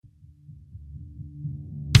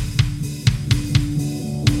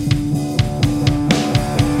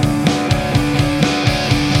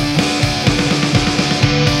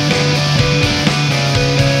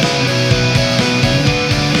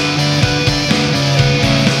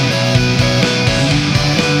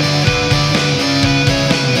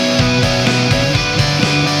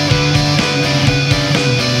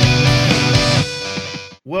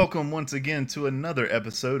once again to another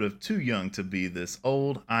episode of Too Young to Be This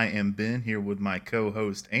Old. I am Ben here with my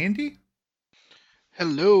co-host Andy.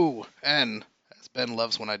 Hello, and as Ben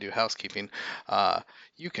loves when I do housekeeping,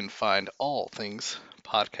 you can find all things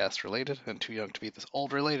podcast related and Too Young to Be This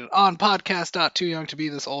Old related on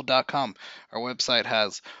podcast.tooyoungtobethisold.com. Our website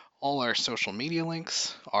has all our social media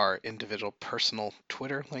links, our individual personal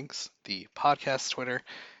Twitter links, the podcast Twitter,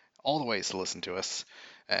 all the ways to listen to us,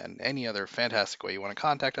 and any other fantastic way you want to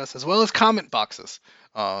contact us, as well as comment boxes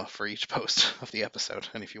for each post of the episode.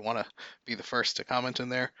 And if you want to be the first to comment in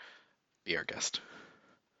there, be our guest.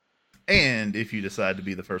 And if you decide to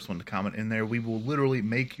be the first one to comment in there, we will literally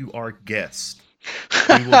make you our guest.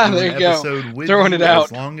 We will do there an you episode go. with Throwing you it out.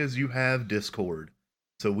 as long as you have Discord.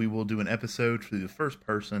 So we will do an episode for the first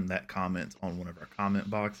person that comments on one of our comment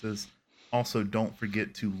boxes. Also, don't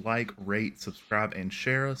forget to like, rate, subscribe, and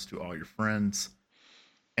share us to all your friends.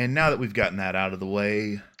 And now that we've gotten that out of the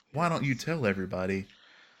way, why don't you tell everybody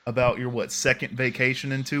about your, second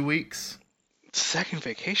vacation in 2 weeks? Second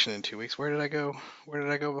vacation in 2 weeks. Where did I go? Where did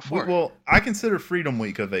I go before? Well, I consider Freedom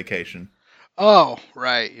Week a vacation. Oh,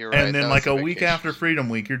 right. You're right. And then, like a week after Freedom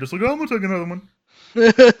Week, you're just like, oh, I'm going to take another one.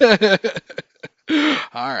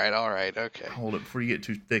 All right. Okay. Hold it before you get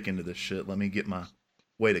too thick into this shit. Let me get my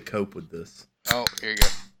way to cope with this. Oh, here you go.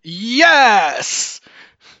 Yes!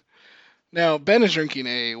 Now, Ben is drinking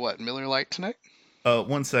a, Miller Lite tonight?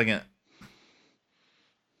 1 second.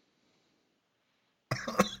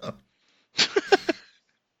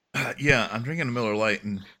 Yeah, I'm drinking a Miller Lite,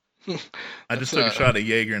 and I just took a shot of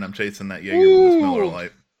Jaeger, and I'm chasing that Jaeger with this Miller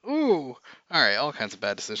Lite. Ooh. All right, all kinds of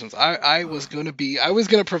bad decisions. I was gonna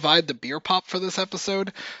provide the beer pop for this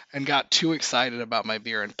episode, and got too excited about my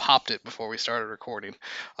beer and popped it before we started recording.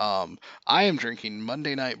 I am drinking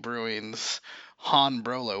Monday Night Brewing's Han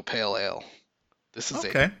Brolo Pale Ale. This is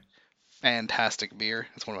a fantastic beer.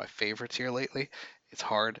 It's one of my favorites here lately. It's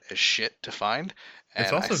hard as shit to find. And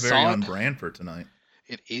it's also very on brand for tonight.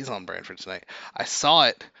 It is on brand for tonight. I saw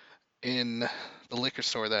it in the liquor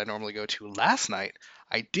store that I normally go to last night.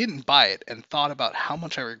 I didn't buy it and thought about how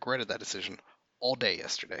much I regretted that decision all day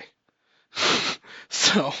yesterday.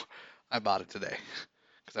 So I bought it today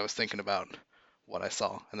because I was thinking about what I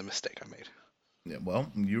saw and the mistake I made. Yeah,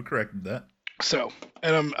 well, you corrected that. So,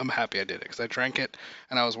 and I'm happy I did it because I drank it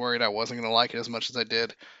and I was worried I wasn't going to like it as much as I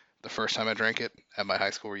did the first time I drank it at my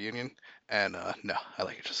high school reunion. And no, I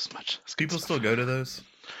like it just as much. People still go to those?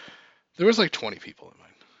 There was like 20 people in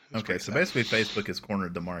mine. Okay, so basically Facebook has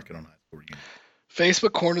cornered the market on high school reunions.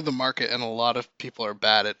 Facebook cornered the market, and a lot of people are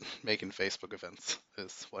bad at making Facebook events.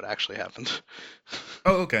 Is what actually happened.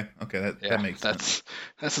 Oh, okay. That makes sense.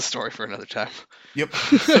 That's a story for another time. Yep.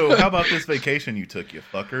 So, how about this vacation you took, you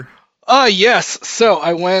fucker? Yes. So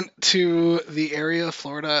I went to the area of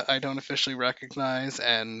Florida I don't officially recognize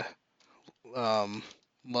and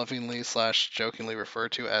lovingly / jokingly refer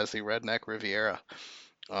to as the Redneck Riviera,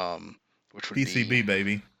 which would PCB, be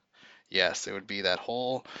baby. Yes, it would be that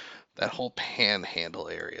whole panhandle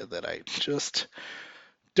area that I just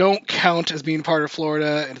don't count as being part of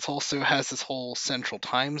Florida, and it also has this whole central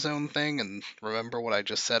time zone thing. And remember what I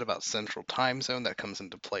just said about central time zone that comes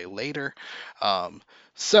into play later.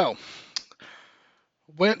 So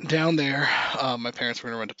went down there. My parents were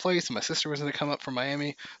gonna rent a place, and my sister was gonna come up from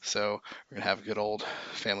Miami, so we're gonna have a good old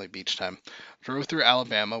family beach time. Drove through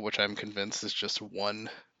Alabama, which I'm convinced is just one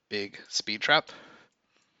big speed trap.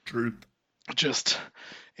 Truth. Just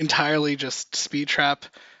entirely just speed trap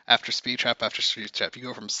after speed trap after speed trap. You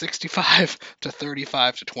go from 65 to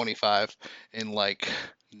 35 to 25 in like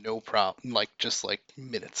no problem, like just like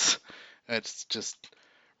minutes. It's just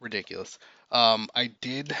ridiculous. I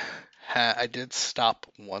did stop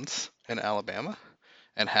once in Alabama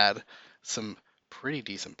and had some pretty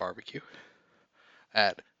decent barbecue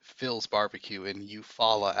at Phil's Barbecue in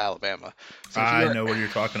Eufaula, Alabama. So I know what you're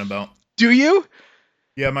talking about. Do you?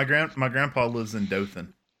 Yeah, my grandpa lives in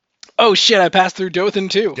Dothan. Oh shit! I passed through Dothan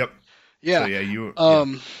too. Yep. Yeah. So yeah,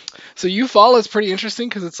 So Eufaula is pretty interesting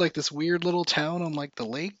because it's like this weird little town on like the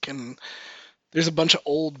lake, and there's a bunch of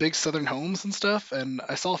old big southern homes and stuff. And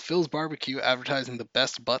I saw Phil's Barbecue advertising the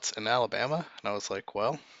best butts in Alabama, and I was like,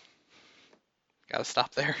 well, gotta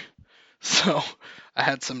stop there. So I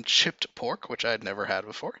had some chipped pork, which I had never had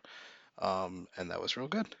before, and that was real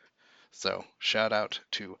good. So shout out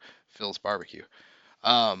to Phil's Barbecue.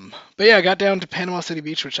 But yeah, I got down to Panama City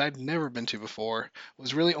Beach, which I'd never been to before.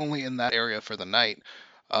 Was really only in that area for the night.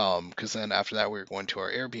 Because then after that we were going to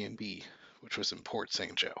our Airbnb, which was in Port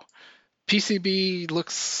St. Joe. PCB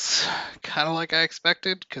looks kind of like I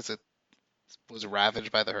expected because it was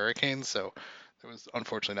ravaged by the hurricane, so there was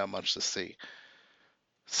unfortunately not much to see.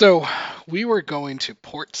 So we were going to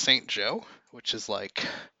Port St. Joe, which is like,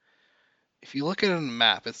 if you look at it on the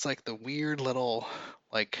map, it's like the weird little,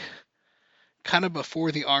 like, kind of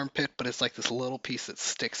before the armpit, but it's like this little piece that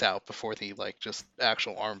sticks out before the like just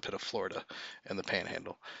actual armpit of Florida and the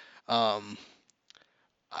Panhandle. Um,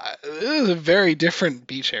 it was a very different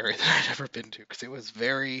beach area than I'd ever been to because it was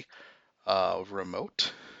very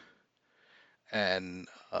remote and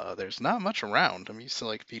there's not much around. I'm used to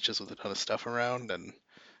like beaches with a ton of stuff around and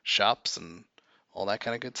shops and all that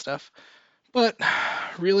kind of good stuff. But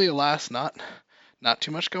really, alas, not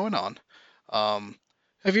too much going on. Um,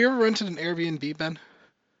 have you ever rented an Airbnb, Ben?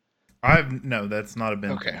 No, that's not a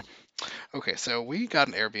Ben Okay. thing. Okay, so we got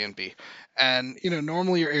an Airbnb, and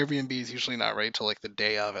normally your Airbnb is usually not ready till like the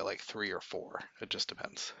day of at like 3 or 4. It just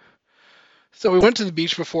depends. So we went to the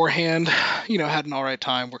beach beforehand, had an all right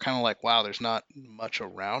time. We're kind of like, wow, there's not much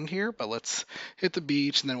around here, but let's hit the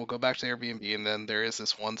beach and then we'll go back to the Airbnb. And then there is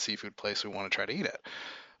this one seafood place we want to try to eat at.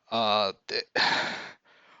 The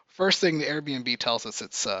first thing the Airbnb tells us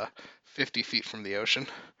it's 50 feet from the ocean,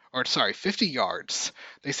 or sorry, 50 yards.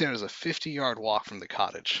 They said it was a 50-yard walk from the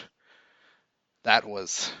cottage. That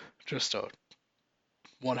was just a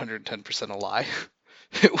 110% a lie.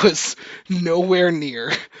 It was nowhere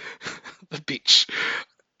near the beach.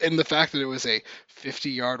 And the fact that it was a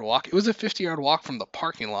 50-yard walk, it was a 50-yard walk from the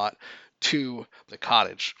parking lot to the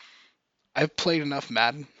cottage. I've played enough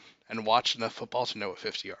Madden and watched enough football to know what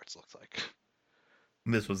 50 yards looks like.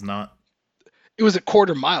 This was not. It was a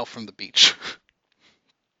quarter mile from the beach.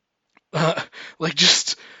 Like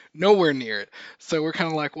just nowhere near it. So we're kind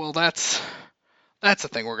of like, well, that's a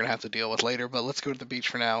thing we're gonna have to deal with later. But let's go to the beach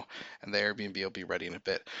for now, and the Airbnb will be ready in a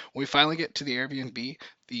bit. When we finally get to the Airbnb,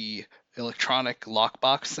 the electronic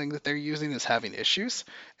lockbox thing that they're using is having issues,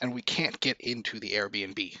 and we can't get into the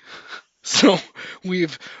Airbnb. So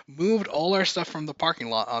we've moved all our stuff from the parking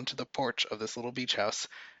lot onto the porch of this little beach house,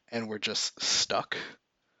 and we're just stuck.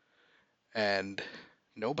 And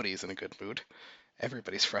nobody's in a good mood.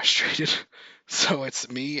 Everybody's frustrated. So it's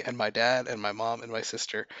me and my dad and my mom and my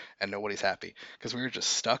sister, and nobody's happy because we were just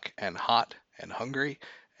stuck and hot and hungry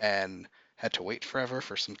and had to wait forever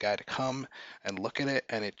for some guy to come and look at it.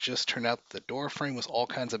 And it just turned out the door frame was all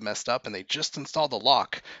kinds of messed up, and they just installed the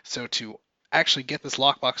lock. So to actually get this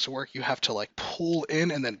lockbox to work, you have to like pull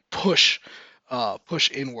in and then push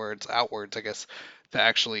inwards, outwards, I guess, to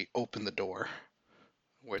actually open the door,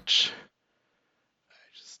 which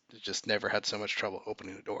just never had so much trouble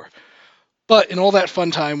opening the door. But in all that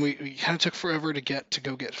fun time, we kind of took forever to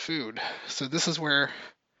go get food. So this is where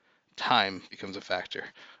time becomes a factor.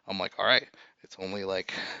 I'm like, all right, it's only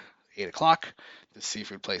like 8 o'clock. The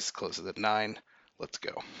seafood place closes at 9. Let's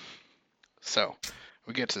go. So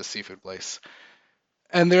we get to the seafood place,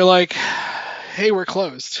 and they're like, hey, we're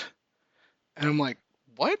closed. And I'm like,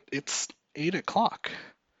 what? It's 8 o'clock.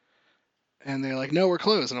 And they're like, no, we're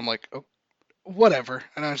closed. And I'm like, oh, whatever.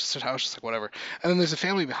 And I was just like, whatever. And then there's a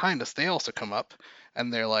family behind us. They also come up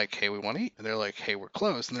and they're like, hey, we want to eat. And they're like, hey, we're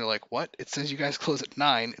closed. And they're like, what? It says you guys close at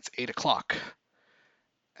 9. It's 8 o'clock.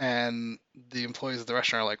 And the employees of the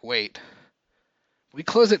restaurant are like, wait, we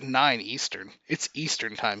close at 9 Eastern. It's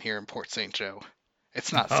Eastern time here in Port St. Joe.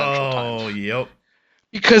 It's not Central time. Oh, yep.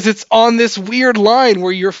 Because it's on this weird line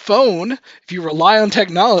where your phone, if you rely on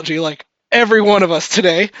technology, like every one of us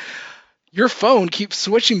today, your phone keeps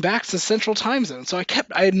switching back to Central Time Zone. So I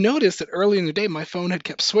had noticed that early in the day my phone had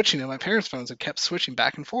kept switching and my parents' phones had kept switching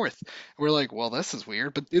back and forth. And we're like, well, this is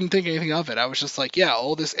weird, but didn't think anything of it. I was just like, yeah,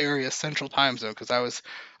 all this area is Central Time Zone because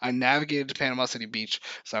I navigated to Panama City Beach,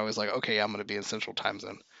 so I was like, okay, I'm gonna be in Central Time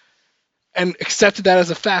Zone. And accepted that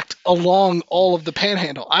as a fact along all of the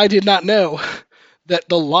Panhandle. I did not know that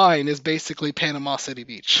the line is basically Panama City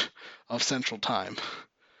Beach of Central Time.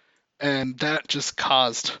 And that just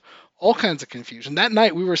caused all kinds of confusion. That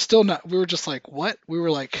night we were still not we were just like, what? We were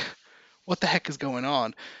like, what the heck is going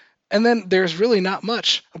on? And then there's really not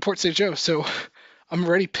much on Port St. Joe, so I'm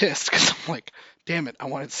already pissed because I'm like, damn it, I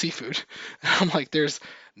wanted seafood. And I'm like, there's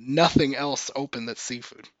nothing else open that's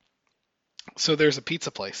seafood. So there's a pizza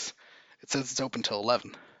place. It says it's open till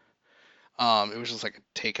 11. It was just like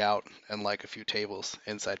a takeout and like a few tables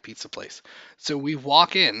inside pizza place. So we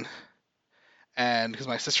walk in, and because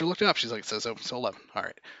my sister looked it up, she's like, it says open till 11. All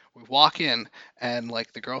right. We walk in, and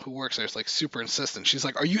like the girl who works there is like super insistent. She's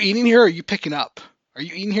like, are you eating here or are you picking up? Are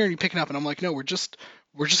you eating here and are you picking up? And I'm like, no, we're just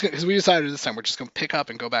gonna, because we decided this time we're just gonna pick up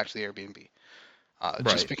and go back to the Airbnb. Just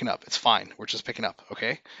Right. picking up. It's fine. We're just picking up.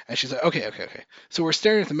 Okay. And she's like, okay, okay, okay. So we're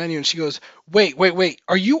staring at the menu and she goes, wait, wait, wait.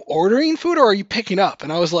 Are you ordering food or are you picking up?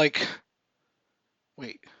 And I was like,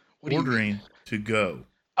 wait, what do you mean? Ordering to go.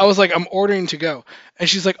 I was like, I'm ordering to go. And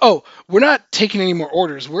she's like, oh, we're not taking any more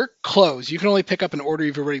orders. We're closed. You can only pick up an order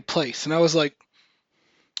you've already placed. And I was like,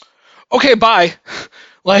 okay, bye.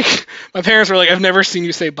 Like, my parents were like, I've never seen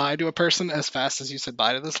you say bye to a person as fast as you said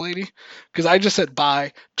bye to this lady. Because I just said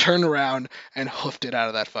bye, turned around, and hoofed it out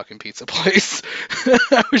of that fucking pizza place.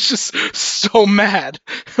 I was just so mad.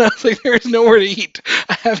 I was like, there's nowhere to eat.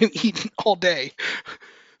 I haven't eaten all day.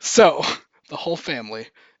 So, the whole family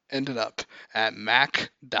ended up at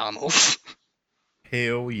McDonald's.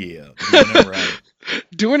 Hell yeah. Doing it right.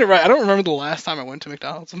 Doing it right. I don't remember the last time I went to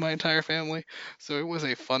McDonald's with my entire family, so it was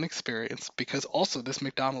a fun experience because also this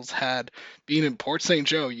McDonald's had, being in Port St.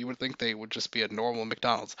 Joe, you would think they would just be a normal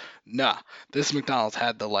McDonald's. Nah, this McDonald's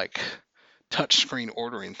had the like touch screen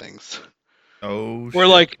ordering things. Oh Where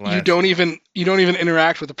shit. like Classic. you don't even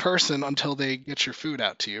interact with a person until they get your food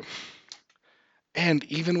out to you. And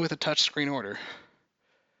even with a touch screen order,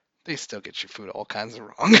 they still get your food all kinds of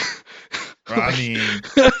wrong. I mean,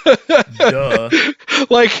 duh.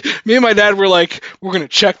 Like me and my dad were like, we're gonna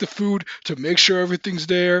check the food to make sure everything's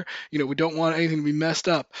there. You know, we don't want anything to be messed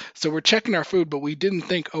up. So we're checking our food, but we didn't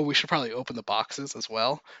think, oh, we should probably open the boxes as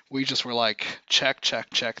well. We just were like, check, check,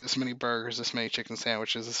 check. This many burgers, this many chicken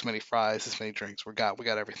sandwiches, this many fries, this many drinks. We got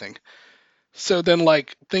everything. So then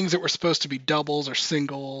like things that were supposed to be doubles or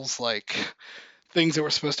singles, like things that were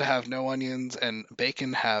supposed to have no onions and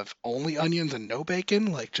bacon have only onions and no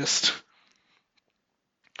bacon, like just.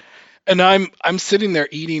 And I'm sitting there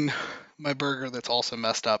eating my burger that's also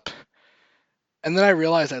messed up, and then I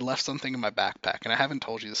realized I left something in my backpack, and I haven't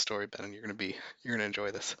told you the story, Ben, and you're gonna enjoy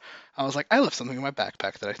this. I was like, I left something in my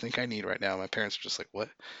backpack that I think I need right now. My parents are just like, what?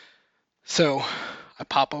 So I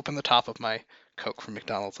pop open the top of my Coke from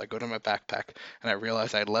McDonald's. I go to my backpack, and I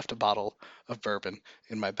realize I had left a bottle of bourbon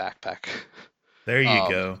in my backpack. There you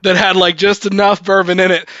go. That had like just enough bourbon in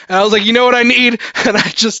it. And I was like, you know what I need? And I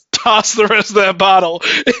just tossed the rest of that bottle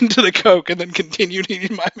into the Coke and then continued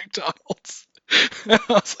eating my McDonald's. And I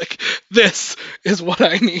was like, this is what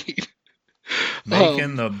I need.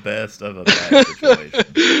 Making the best of a bad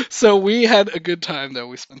situation. So we had a good time though.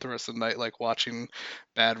 We spent the rest of the night like watching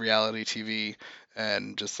bad reality TV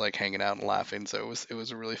and just like hanging out and laughing. So it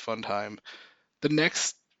was a really fun time. The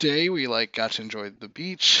next day we like got to enjoy the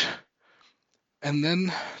beach. And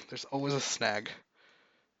then there's always a snag.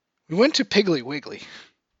 We went to Piggly Wiggly.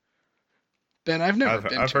 Ben,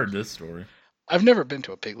 I've heard this story. I've never been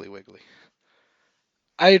to a Piggly Wiggly.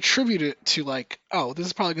 I attribute it to like, oh, this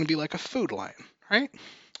is probably going to be like a Food Lion, right?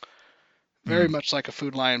 Very much like a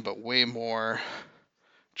Food Lion, but way more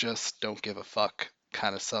just don't give a fuck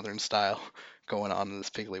kind of Southern style going on in this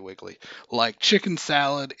Piggly Wiggly. Like chicken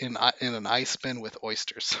salad in an ice bin with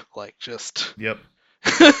oysters. Like just... Yep.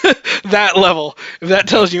 That level, if that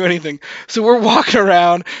tells you anything. So we're walking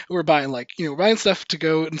around, we're buying like, we're buying stuff to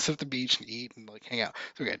go and sit at the beach and eat and like hang out.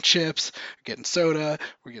 So we're getting chips, we're getting soda,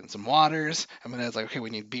 we're getting some waters, and my dad's like, okay, we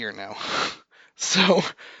need beer now. So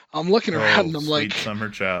I'm looking around and I'm like, summer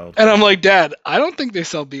child. And I'm like, Dad, I don't think they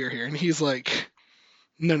sell beer here. And he's like,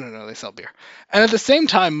 no, they sell beer. And at the same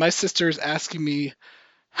time, my sister is asking me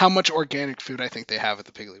how much organic food I think they have at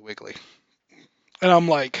the Piggly Wiggly. And I'm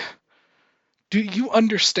like, do you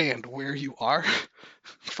understand where you are?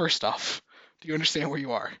 First off, do you understand where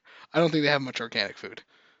you are? I don't think they have much organic food.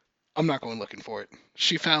 I'm not going looking for it.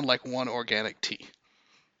 She found like one organic tea.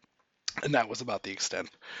 And that was about the extent.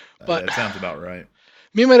 But that sounds about right.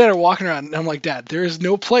 Me and my dad are walking around and I'm like, Dad, there is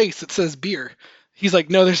no place that says beer. He's like,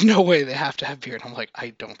 no, there's no way they have to have beer. And I'm like,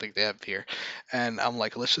 I don't think they have beer. And I'm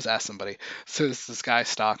like, let's just ask somebody. So this guy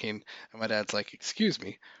stalking, and my dad's like, excuse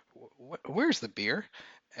me, where's the beer?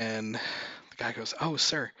 And the guy goes, oh,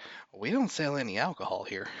 sir, we don't sell any alcohol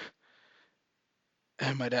here.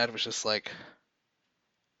 And my dad was just like,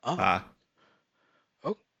 oh,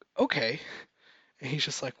 okay. And he's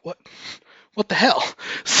just like, what the hell?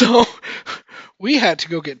 So we had to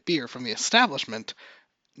go get beer from the establishment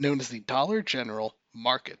known as the Dollar General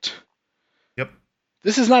Market. Yep.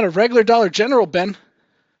 This is not a regular Dollar General, Ben.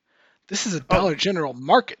 This is a Dollar General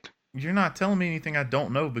Market. You're not telling me anything I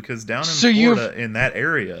don't know, because down in Florida, in that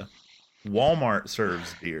area, Walmart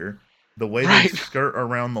serves beer. The way they skirt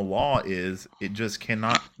around the law is it just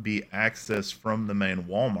cannot be accessed from the main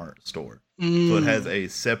Walmart store. So it has a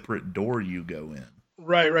separate door you go in.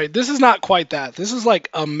 Right. This is not quite that. This is like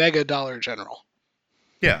a mega Dollar General.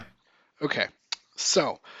 Yeah. Okay.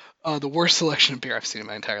 So, the worst selection of beer I've seen in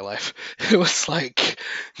my entire life. It was like,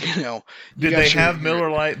 Did they have Miller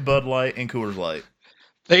Lite, Bud Light, and Coors Light?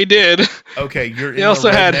 They did. Okay, you're in the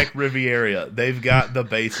Redneck Riviera. They've got the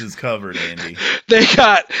bases covered, Andy. They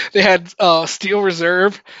had Steel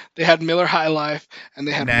Reserve, they had Miller High Life, and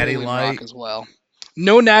they had Natty Rolling Light Rock as well.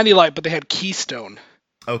 No Natty Light, but they had Keystone.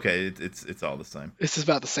 Okay, it's all the same. This is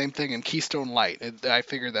about the same thing, and Keystone Light. I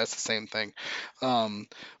figured that's the same thing.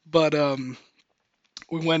 But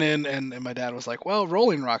we went in, and my dad was like, "Well,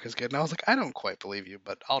 Rolling Rock is good," and I was like, "I don't quite believe you,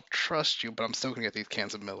 but I'll trust you." But I'm still gonna get these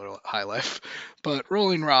cans of Miller High Life. But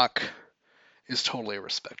Rolling Rock is totally a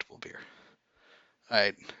respectable beer.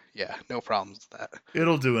 Yeah, no problems with that.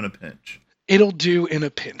 It'll do in a pinch. It'll do in a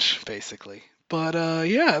pinch, basically. But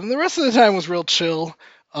yeah, and the rest of the time was real chill.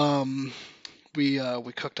 We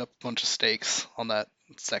cooked up a bunch of steaks on that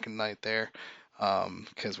second night there,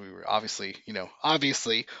 because we were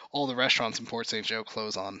obviously all the restaurants in Port St. Joe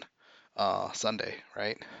close on Sunday,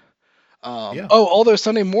 right? Yeah. Oh, although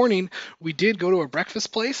Sunday morning we did go to a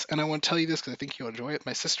breakfast place, and I want to tell you this because I think you'll enjoy it.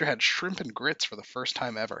 My sister had shrimp and grits for the first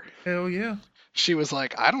time ever. Hell yeah. She was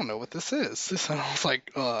like, "I don't know what this is." And I was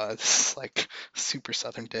like, this is like a super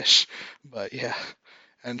southern dish." But yeah,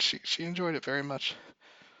 and she enjoyed it very much.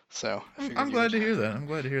 So I'm glad to hear that. I'm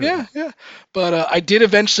glad to hear yeah, that. yeah. But I did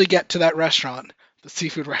eventually get to that restaurant, the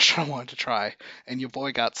seafood restaurant I wanted to try, and your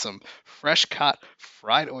boy got some fresh caught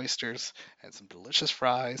fried oysters and some delicious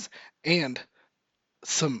fries and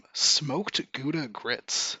some smoked Gouda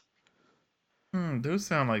grits. Those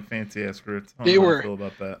sound like fancy ass grits. I They don't know how I were feel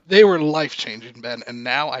about that. they were life changing, Ben, and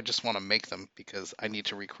now I just want to make them because I need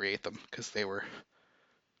to recreate them because they were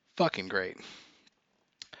fucking great.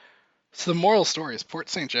 So the moral story is Port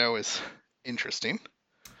St. Joe is interesting.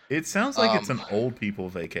 It sounds like it's an old people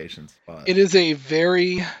vacation spot. It is a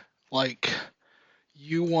very, like,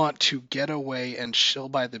 you want to get away and chill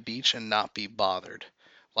by the beach and not be bothered.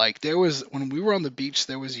 Like, when we were on the beach,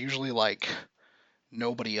 there was usually, like,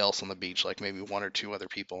 nobody else on the beach, like maybe one or two other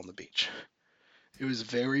people on the beach. It was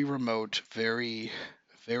very remote, very,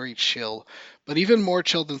 very chill, but even more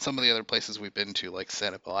chill than some of the other places we've been to, like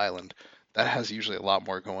Sanibel Island. That has usually a lot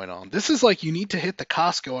more going on. This is like you need to hit the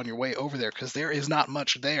Costco on your way over there because there is not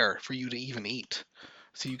much there for you to even eat.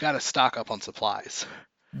 So you got to stock up on supplies.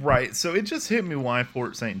 Right. So it just hit me why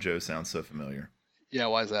Port St. Joe sounds so familiar. Yeah,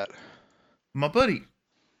 why is that? My buddy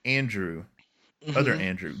Andrew, other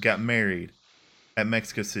Andrew, got married at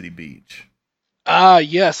Mexico City Beach.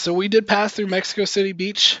 Yes. So we did pass through Mexico City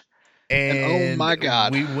Beach. And oh my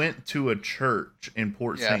God. We went to a church in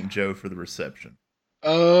Port St. Joe for the reception.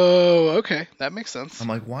 Oh, okay. That makes sense. I'm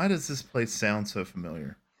like, why does this place sound so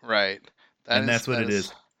familiar? Right. That's what it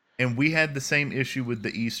is. And we had the same issue with the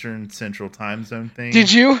Eastern Central Time Zone thing.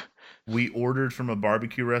 Did you? We ordered from a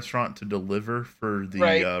barbecue restaurant to deliver for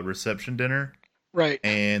the reception dinner. Right.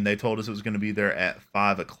 And they told us it was going to be there at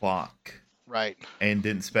 5 o'clock. Right. And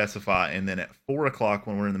didn't specify. And then at 4 o'clock,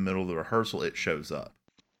 when we're in the middle of the rehearsal, it shows up.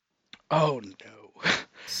 Oh, no.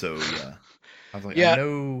 So, yeah. I was like, yeah.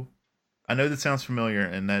 I know that sounds familiar,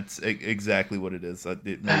 and that's exactly what it is. It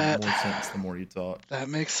made more sense the more you talk. That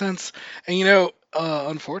makes sense. And,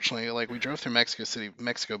 unfortunately, like, we drove through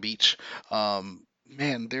Mexico Beach.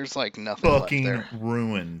 Man, there's, like, nothing fucking left there.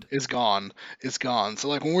 Ruined. It's gone. So,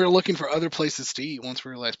 like, when we were looking for other places to eat, once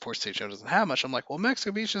we realized Port St. Joe doesn't have much, I'm like, well,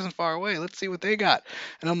 Mexico Beach isn't far away. Let's see what they got.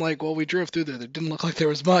 And I'm like, well, we drove through there. There didn't look like there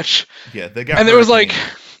was much. Yeah, they got. And there was, like,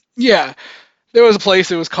 there was a place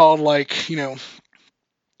that was called, like,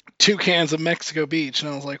 2 cans of Mexico Beach,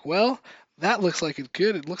 and I was like, well, that looks like it's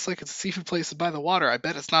good. It looks like it's a seafood place by the water. I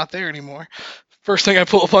bet it's not there anymore. First thing I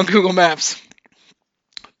pull up on Google Maps.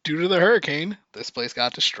 Due to the hurricane, this place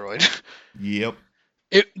got destroyed. Yep.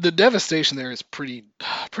 The devastation there is pretty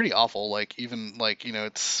awful. Like, even, like,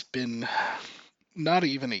 it's been not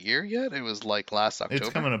even a year yet. It was, like, last October.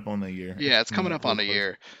 It's coming up on a year. Yeah, it's coming up on a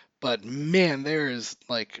year. But, man, there is,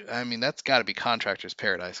 like, I mean, that's got to be contractor's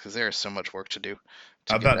paradise because there is so much work to do.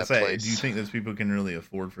 I'm about to say, do you think those people can really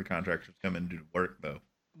afford for contractors to come in and do the work, though?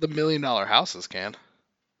 The $1 million houses can.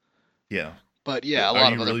 Yeah. But, yeah, a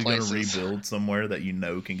lot of other places. Are you really going to rebuild somewhere that you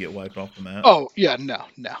know can get wiped off the map? Oh, yeah, no,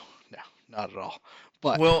 not at all.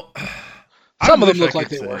 But well, some of them look like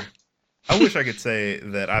they were. I wish I could say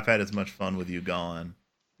that I've had as much fun with you gone.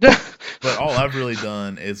 But all I've really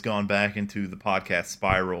done is gone back into the podcast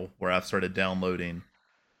spiral where I've started downloading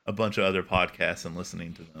a bunch of other podcasts and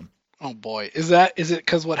listening to them. Oh boy, is it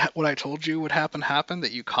because what I told you would happen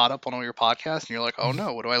that you caught up on all your podcasts and you're like, oh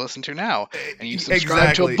no, what do I listen to now? And you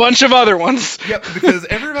subscribe to a bunch of other ones. Yep, because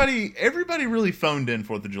everybody really phoned in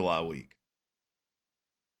 4th of July week.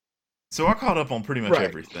 So I caught up on pretty much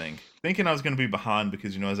everything, thinking I was going to be behind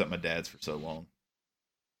because I was at my dad's for so long.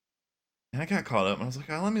 And I got caught up and I was like,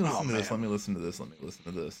 oh, let me listen to this, let me listen to this, let me listen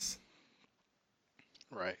to this.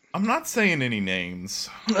 Right. I'm not saying any names,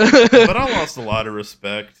 but I lost a lot of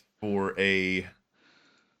respect for a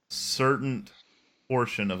certain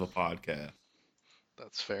portion of a podcast.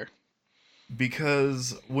 That's fair.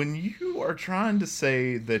 Because when you are trying to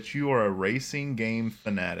say that you are a racing game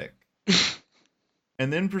fanatic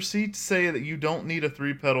and then proceed to say that you don't need a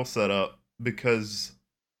 3-pedal setup because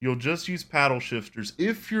you'll just use paddle shifters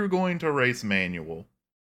if you're going to race manual,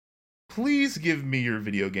 please give me your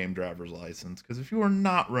video game driver's license, because if you are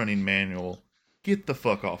not running manual, get the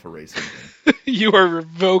fuck off a racing game. You are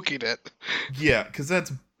revoking it. Yeah, because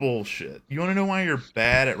that's bullshit. You want to know why you're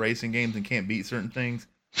bad at racing games and can't beat certain things?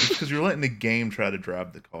 It's because you're letting the game try to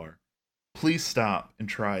drive the car. Please stop and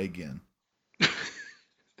try again.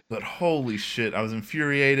 But holy shit, I was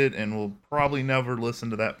infuriated and will probably never listen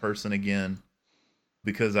to that person again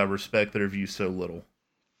because I respect their views so little.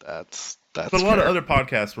 That's But a lot of other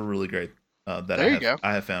podcasts were really great that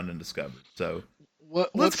I have found and discovered. So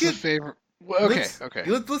what's the favorite? Well, okay.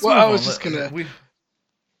 Let's well, move I on. was just gonna.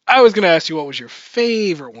 I was gonna ask you what was your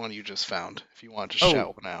favorite one you just found. If you want to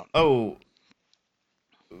shout one out. Oh,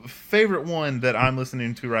 favorite one that I'm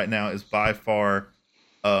listening to right now is by far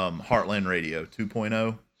Heartland Radio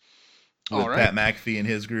 2.0 with Pat McAfee and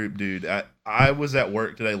his group. Dude, I was at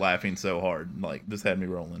work today laughing so hard. Like, this had me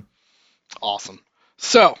rolling. Awesome.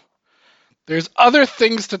 So, there's other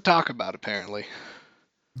things to talk about, apparently.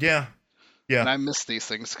 Yeah. And I miss these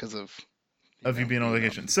things because of you being on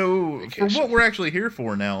vacation. So, for what we're actually here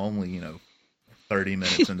for now, only, 30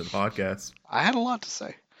 minutes into the podcast. I had a lot to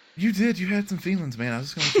say. You did. You had some feelings, man. I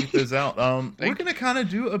was just going to keep those out. We're going to kind of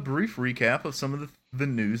do a brief recap of some of the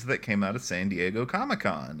news that came out of San Diego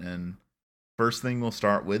Comic-Con. And first thing we'll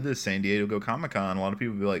start with is San Diego Comic-Con. A lot of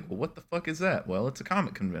people will be like, well, what the fuck is that? Well, it's a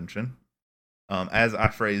comic convention. As I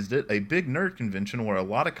phrased it, a big nerd convention where a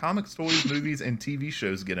lot of comic stories, movies, and TV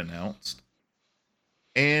shows get announced.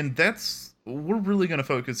 And we're really going to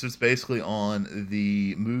focus just basically on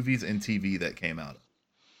the movies and TV that came out.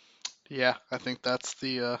 Yeah, I think that's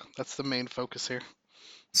the main focus here.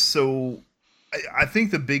 So, I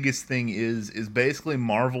think the biggest thing is basically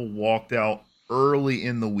Marvel walked out early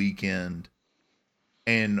in the weekend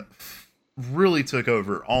and really took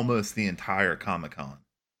over almost the entire Comic-Con.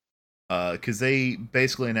 Because they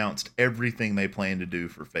basically announced everything they plan to do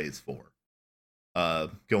for Phase 4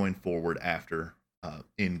 going forward after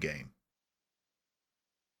Endgame.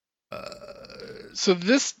 So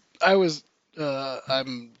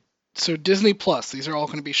Disney Plus, these are all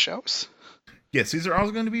going to be shows? Yes, these are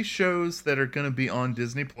all going to be shows that are going to be on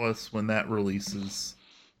Disney Plus when that releases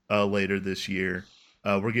later this year.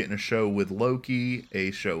 We're getting a show with Loki,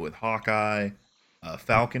 a show with Hawkeye,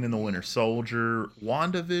 Falcon and the Winter Soldier,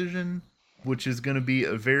 WandaVision, which is going to be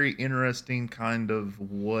a very interesting kind of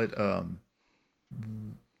what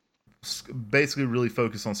basically really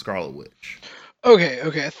focus on Scarlet Witch. Okay.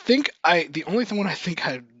 I think the only one I think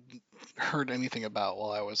I heard anything about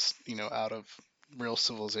while I was, out of real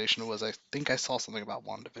civilization was I think I saw something about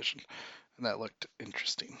WandaVision, and that looked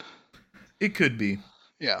interesting. It could be.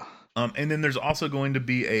 Yeah. And then there's also going to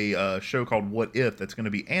be a show called What If that's going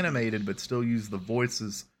to be animated but still use the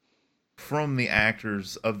voices from the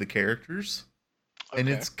actors of the characters. Okay. And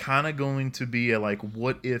it's kind of going to be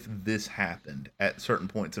what if this happened at certain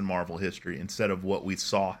points in Marvel history instead of what we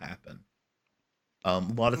saw happen. A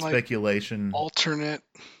lot of speculation. Alternate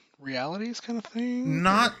realities kind of thing?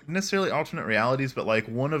 Not necessarily alternate realities, but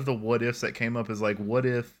one of the what ifs that came up is what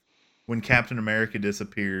if when Captain America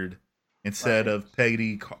disappeared, instead of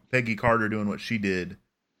Peggy Carter doing what she did,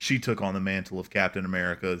 she took on the mantle of Captain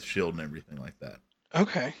America's shield and everything like that.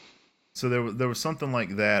 Okay. So there was something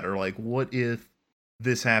like that, or what if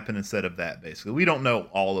this happened instead of that, basically. We don't know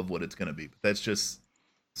all of what it's going to be, but that's just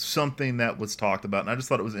something that was talked about, and I just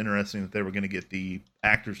thought it was interesting that they were going to get the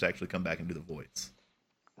actors to actually come back and do the voice.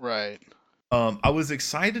 Right. I was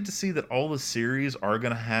excited to see that all the series are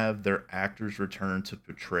going to have their actors return to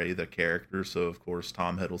portray the characters. So, of course,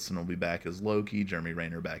 Tom Hiddleston will be back as Loki, Jeremy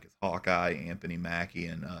Renner back as Hawkeye, Anthony Mackie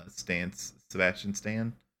and Sebastian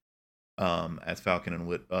Stan as Falcon and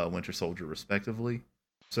Winter Soldier, respectively.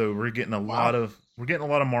 So we're getting a lot of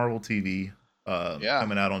Marvel TV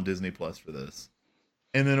coming out on Disney Plus for this.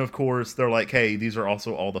 And then, of course, they're like, hey, these are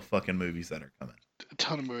also all the fucking movies that are coming. A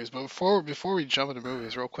ton of movies. But before we jump into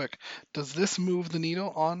movies real quick, does this move the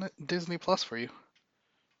needle on Disney Plus for you?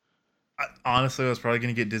 Honestly, I was probably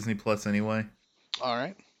going to get Disney Plus anyway. All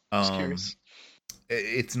right. Just curious.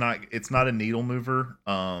 It's not a needle mover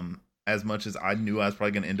as much as I knew I was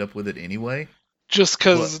probably going to end up with it anyway. Just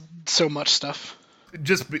because so much stuff.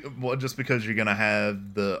 Just because you're gonna have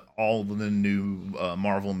all the new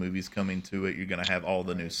Marvel movies coming to it, you're gonna have all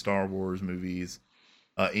the new Star Wars movies.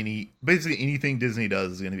 Basically anything Disney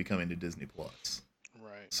does is gonna be coming to Disney Plus.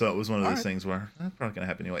 Right. So it was one of those Alright. things where that's probably gonna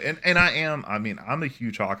happen anyway. And I'm a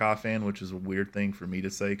huge Hawkeye fan, which is a weird thing for me to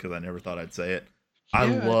say because I never thought I'd say it. I Yeah,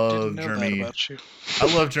 I didn't love know that Jeremy. about you.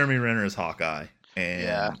 I love Jeremy Renner as Hawkeye,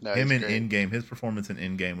 Yeah, and no, him he's in great. Endgame. His performance in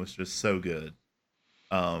Endgame was just so good.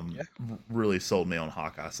 Yeah. Really sold me on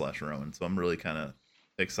Hawkeye / Rowan. So I'm really kind of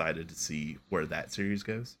excited to see where that series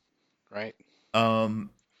goes. Right. Um,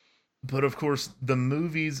 but of course, the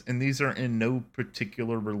movies, and these are in no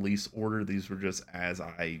particular release order. These were just as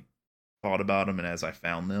I thought about them and as I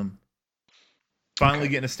found them. Finally,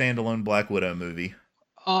 Okay. getting a standalone Black Widow movie.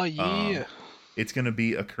 Oh Um, yeah. it's going to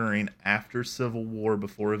be occurring after Civil War,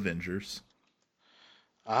 before Avengers,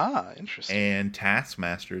 Ah, interesting. and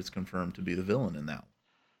Taskmaster is confirmed to be the villain in that one.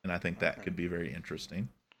 And I think that Okay. could be very interesting.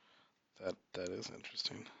 That is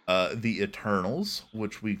interesting. The Eternals,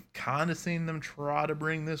 which we've kind of seen them try to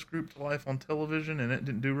bring this group to life on television, and it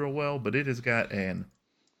didn't do real well, but it has got an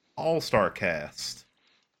all-star cast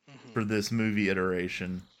Hmm. for this movie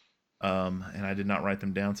iteration. And I did not write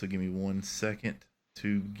them down, so give me 1 second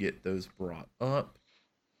to get those brought up.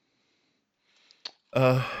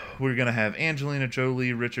 We're gonna have Angelina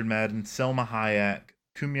Jolie, Richard Madden, Selma Hayek,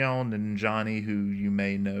 Kumail Nanjiani, who you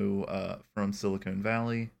may know from Silicon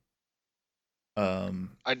Valley.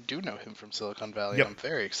 I do know him from Silicon Valley, Yep. and I'm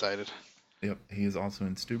very excited. Yep, he is also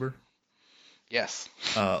in Stuber. Yes.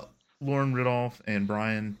 Lauren Ridolph and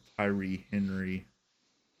Brian Tyree Henry,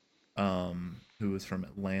 who is from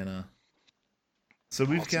Atlanta. So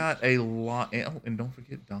we've Awesome. got a lot, and don't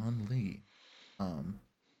forget Don Lee.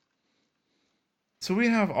 So we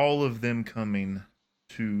have all of them coming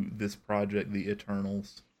to this project, The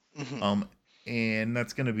Eternals. Hmm. And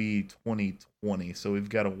that's going to be 2020. So we've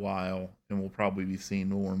got a while, and we'll probably be seeing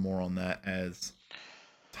more and more on that as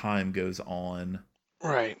time goes on.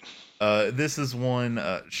 Right. This is one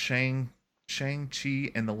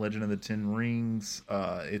Shang-Chi and the Legend of the Ten Rings.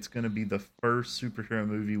 It's going to be the first superhero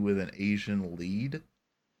movie with an Asian lead.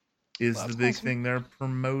 Is That's the big awesome. thing they're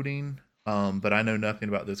promoting. But I know nothing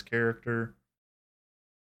about this character.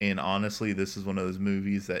 And honestly, this is one of those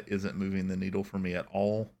movies that isn't moving the needle for me at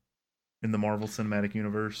all in the Marvel Cinematic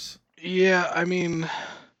Universe. Yeah, I mean,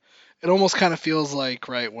 it almost kind of feels like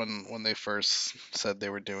right when they first said they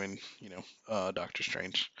were doing, Doctor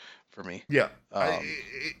Strange for me. Yeah, Um,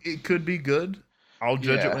 it could be good. I'll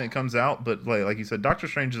judge it yeah, when it comes out, but like you said, Doctor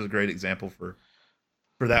Strange is a great example for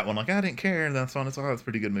that one. Like I didn't care, and that's on. It's a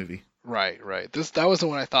pretty good movie. right. That was the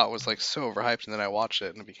one I thought was like so overhyped, and then I watched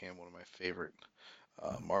it and it became one of my favorite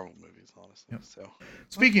Marvel movies, honestly. Yep. So,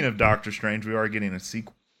 Speaking of Doctor Strange, we are getting a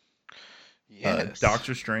sequel. yes.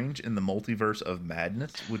 Doctor Strange in the Multiverse of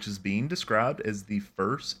Madness, which is being described as the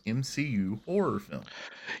first MCU horror film.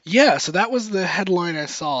 Yeah, so that was the headline I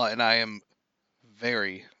saw, and I am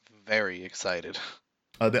very, very excited.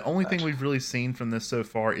 The only thing we've really seen from this so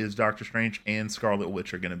far is Doctor Strange and Scarlet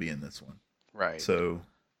Witch are going to be in this one. Right. So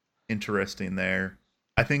interesting there.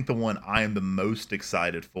 I think the one I am the most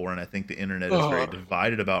excited for, and I think the internet is very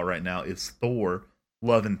divided about right now, is Thor: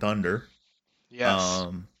 Love and Thunder. Yes.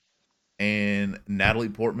 And Natalie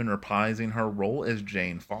Portman reprising her role as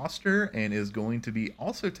Jane Foster, and is going to be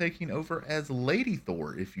also taking over as Lady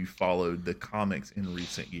Thor if you followed the comics in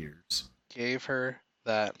recent years. Gave her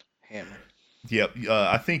that hammer. Yep.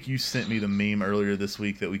 I think you sent me the meme earlier this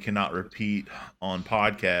week that we cannot repeat on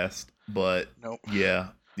podcast, but Nope. yeah.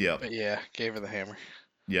 Yep. But yeah, gave her the hammer.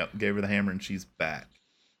 Yep. Gave her the hammer and she's back.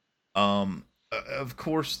 Of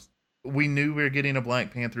course, we knew we were getting a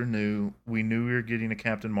Black Panther new. We knew we were getting a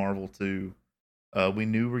Captain Marvel 2. We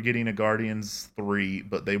knew we were getting a Guardians 3,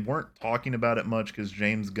 but they weren't talking about it much because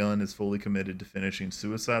James Gunn is fully committed to finishing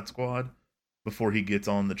Suicide Squad before he gets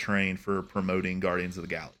on the train for promoting Guardians of the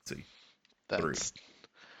Galaxy 3.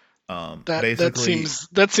 Basically,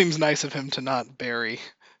 that seems nice of him to not bury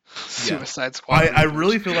Suicide Squad. I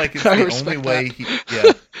really feel like it's I the respect only way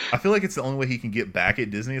that. I feel like it's the only way he can get back at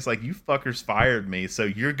Disney. It's like, you fuckers fired me, so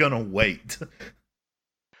you're gonna wait.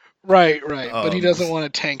 Right. But he doesn't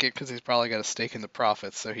want to tank it because he's probably got a stake in the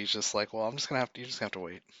profits. So he's just like, well, you just have to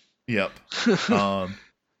wait. Yep.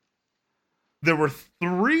 There were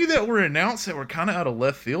 3 that were announced that were kind of out of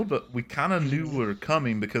left field, but we kind of knew were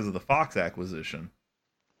coming because of the Fox acquisition.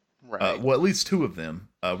 Right. Well, at least 2 of them.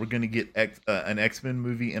 We're going to get an X-Men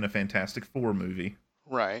movie and a Fantastic Four movie.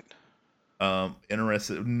 Right.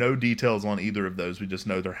 Interested. No details on either of those. We just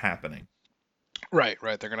know they're happening. Right.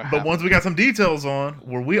 They're gonna. But once we got some details on,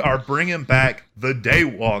 where we are bringing back the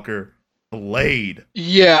Daywalker, Blade.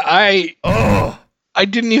 Yeah, I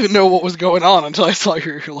didn't even know what was going on until I saw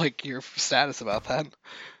your status about that.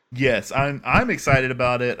 Yes, I'm excited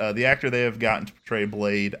about it. The actor they have gotten to portray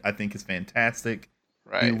Blade, I think, is fantastic.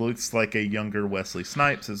 He Right. looks like a younger Wesley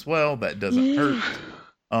Snipes as well. That doesn't Mm. hurt.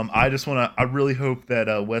 I just want to. I really hope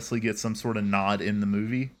that Wesley gets some sort of nod in the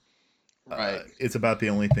movie. Right. It's about the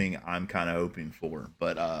only thing I'm kind of hoping for,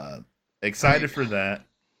 but I excited for that.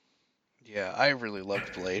 Yeah, I really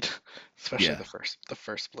loved Blade, especially Yeah, the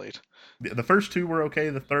first Blade. the first two were okay.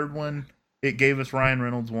 The third one, it gave us Ryan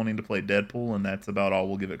Reynolds wanting to play Deadpool, and that's about all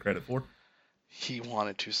we'll give it credit for. He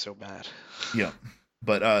wanted to so bad. Yeah,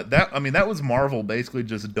 but that was Marvel basically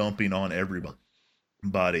just dumping on everybody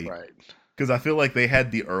Right. because I feel like they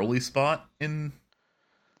had the early spot in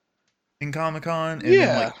Comic Con, and then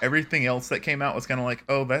Yeah. like everything else that came out was kind of like,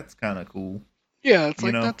 oh, that's kind of cool, Yeah, it's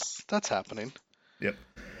you like know? that's happening. Yep.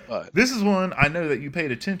 But This is one I know that you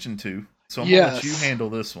paid attention to, so I'm gonna let you yes. handle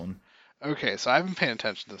this one. Okay, so I've been paying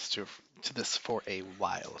attention to this for a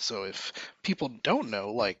while. So if people don't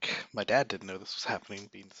know, like my dad didn't know this was happening,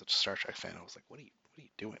 being such a Star Trek fan, I was like, what are you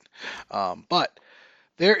doing? But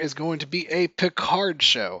there is going to be a Picard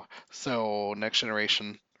show. So Next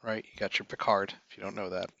Generation, right? You got your Picard. If you don't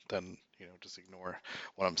know that, then just ignore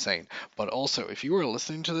what I'm saying. But also, if you are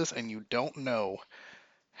listening to this and you don't know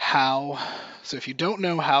how, so if you don't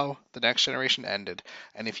know how the Next Generation ended,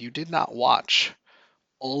 and if you did not watch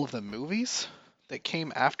all of the movies that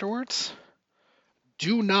came afterwards,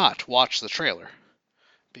 do not watch the trailer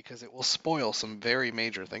because it will spoil some very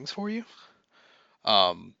major things for you.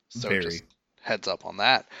 So just Very. heads up on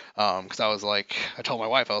that. Because I told my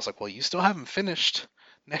wife, I was like, well, you still haven't finished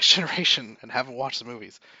Next Generation and haven't watched the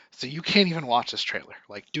movies, so you can't even watch this trailer.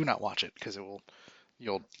 Like, do not watch it because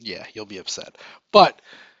you'll be upset. But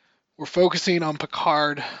we're focusing on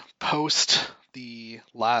Picard post the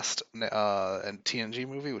last TNG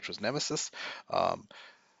movie, which was Nemesis. Um,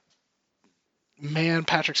 Man,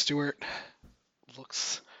 Patrick Stewart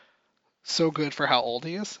looks so good for how old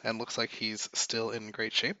he is and looks like he's still in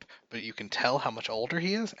great shape, but you can tell how much older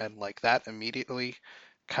he is, and like that immediately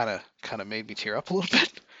kind of made me tear up a little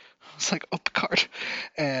bit. I was like, oh, Picard.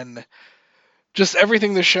 And just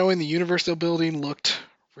everything they're showing, the universe they're building looked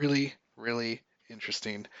really, really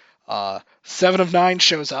interesting. Seven of Nine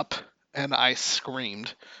shows up, and I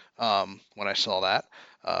screamed when I saw that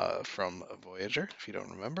from Voyager, if you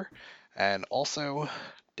don't remember. And also,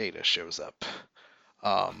 Data shows up.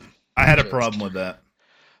 Um, I had a just problem with that.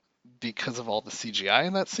 because of all the CGI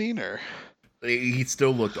in that scene, or He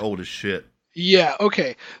still looked old as shit. yeah,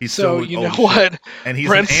 okay. He still So looked you know old as shit, what, and he's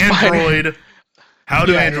an Brent Spiner. android. How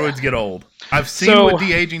do Yeah, yeah. androids get old? I've seen what So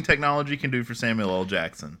de aging technology can do for Samuel L.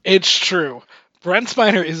 Jackson. it's true. Brent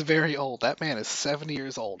Spiner is very old. That man is 70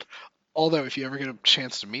 years old. Although, if you ever get a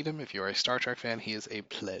chance to meet him, if you are a Star Trek fan, he is a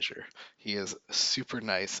pleasure. He is super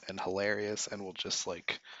nice and hilarious, and will just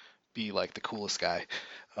like be like the coolest guy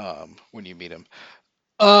when you meet him.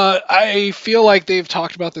 I feel like they've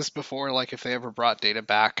talked about this before. Like, if they ever brought Data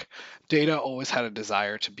back, Data always had a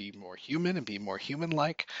desire to be more human and be more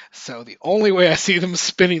human-like. So the only way I see them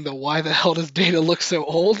spinning the "why the hell does Data look so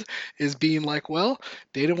old" is being like, well,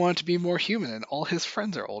 Data wanted to be more human, and all his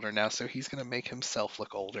friends are older now, so he's gonna make himself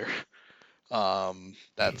look older.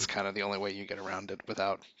 That's kind of the only way you get around it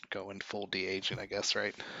without going full de-aging, I guess,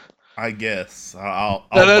 right? I guess I'll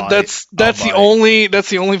bite. I'll That's the bite. only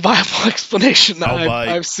viable explanation that I'll bite.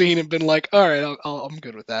 I've seen and been like, all right, I'm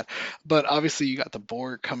good with that. But obviously, you got the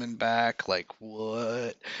Borg coming back, like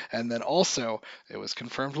what? And then also, it was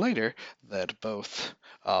confirmed later that both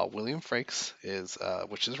William Frakes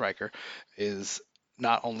which is Riker, is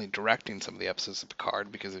not only directing some of the episodes of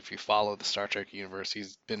Picard, because if you follow the Star Trek universe,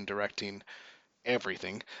 he's been directing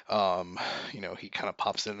everything. He kind of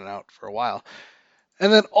pops in and out for a while.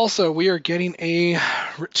 And then also, we are getting a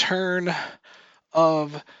return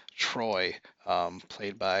of Troy,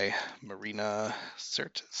 played by Marina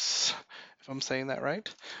Sirtis, if I'm saying that right.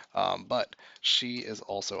 But she is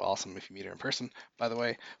also awesome if you meet her in person, by the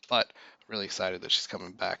way. But really excited that she's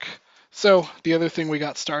coming back. So, the other thing we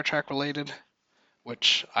got Star Trek related,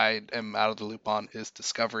 which I am out of the loop on, is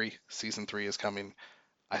Discovery. Season 3 is coming.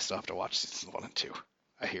 I still have to watch seasons 1 and 2.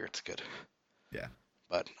 I hear it's good, Yeah.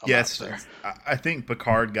 but I'm out Yes, there. I think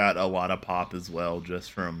Picard got a lot of pop as well,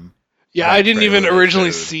 just from Yeah, I that didn't trailer even they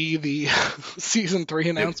originally showed. see the season 3 It,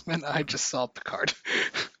 announcement. I just saw Picard.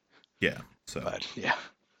 yeah. So But yeah.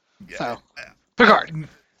 yeah, So, Picard.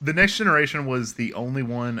 the Next Generation was the only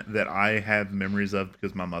one that I have memories of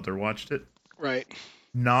because my mother watched it. Right.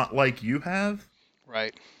 Not like you have,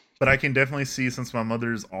 Right. but I can definitely see, since my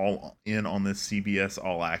mother's all in on this CBS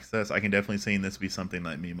All Access, I can definitely see this be something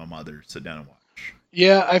that me and my mother sit down and watch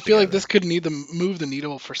Yeah, I feel like together. this could need to move the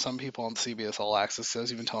needle for some people on CBS All Access. So I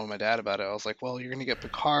was even telling my dad about it. I was like, well, you're going to get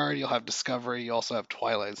Picard, you'll have Discovery, you also have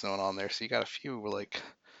Twilight Zone on there. So you got a few, like,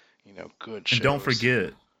 good shows. And don't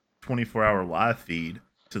forget 24-hour live feed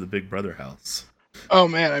to the Big Brother house. Oh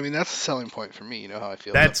man, I mean that's a selling point for me. You know how I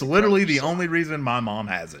feel. That's about Big literally Brother, the so. only reason my mom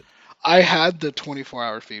has it. I had the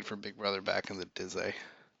 24-hour feed for Big Brother back in the Disney.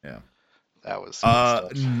 Yeah. That was good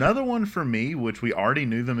stuff. Another one for me, which we already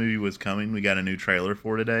knew the movie was coming. We got a new trailer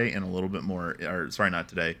for today and a little bit more, or sorry, not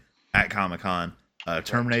today, at Comic-Con.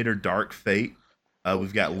 Terminator Dark Fate.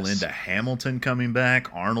 We've got Linda Hamilton coming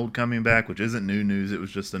back, Arnold coming back, which isn't new news. It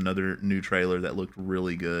was just another new trailer that looked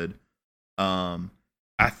really good. I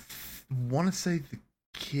want to say the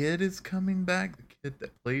kid is coming back. The kid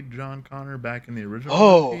that played John Connor back in the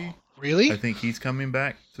original movie. Really? I think he's coming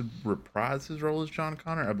back to reprise his role as John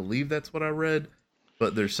Connor. I believe that's what I read.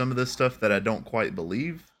 But there's some of this stuff that I don't quite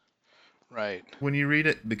believe. Right. When you read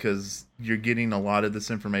it, because you're getting a lot of this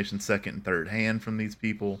information second and third hand from these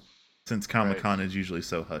people, since Comic-Con is usually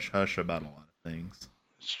so hush-hush about a lot of things.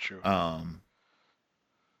 It's true.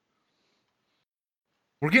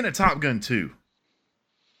 We're getting a Top Gun 2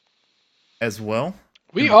 as well.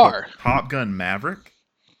 We are. Top Gun Maverick.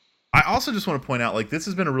 I also just want to point out, like, this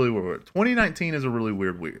has been a really weird 2019 is a really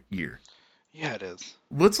weird year. Yeah, it is.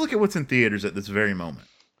 Let's look at what's in theaters at this very moment.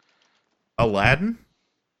 Aladdin,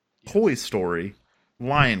 Toy Story,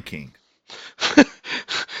 Lion King.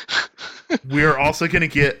 We're also going to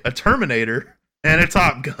get a Terminator and a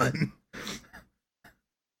Top Gun.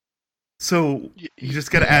 So you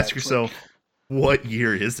just got to ask yourself, what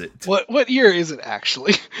year is it? What year is it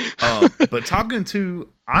actually? But Top Gun 2,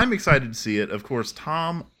 I'm excited to see it. Of course,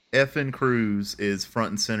 Tom effing Cruise is front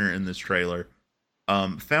and center in this trailer.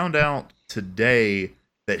 Found out today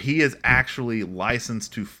that he is actually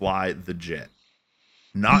licensed to fly the jet.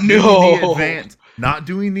 Not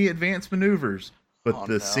doing the advanced maneuvers,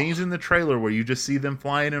 but scenes in the trailer where you just see them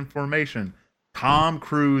flying in formation. Tom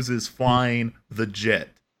Cruise is flying the jet.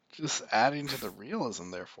 Just adding to the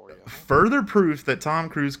realism there for you. Further proof that Tom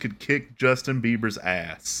Cruise could kick Justin Bieber's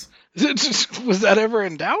ass. Was that ever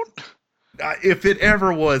in doubt? If it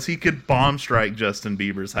ever was, he could bomb strike Justin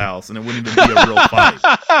Bieber's house and it wouldn't even be a real fight.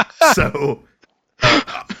 So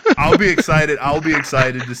I'll be excited. I'll be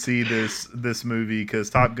excited to see this movie because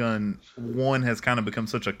Top Gun 1 has kind of become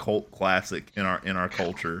such a cult classic in our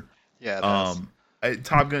culture. Yeah.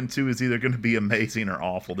 Top Gun 2 is either going to be amazing or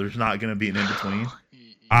awful. There's not going to be an in between.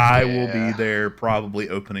 I will be there probably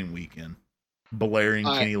opening weekend, blaring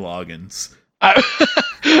Kenny Loggins. I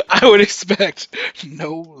would expect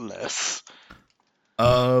no less.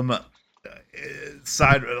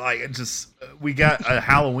 We got a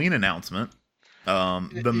Halloween announcement.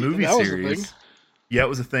 The movie series. Yeah, it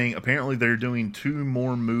was a thing. Apparently, they're doing 2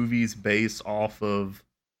 more movies based off of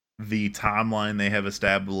the timeline they have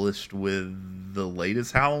established with the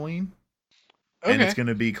latest Halloween. Okay. And it's going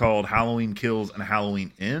to be called Halloween Kills and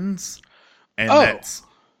Halloween Ends. And that's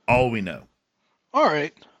all we know. All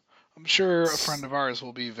right. I'm sure a friend of ours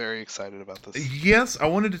will be very excited about this. Yes, I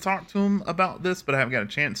wanted to talk to him about this, but I haven't got a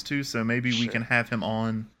chance to, so maybe we can have him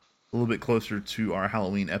on a little bit closer to our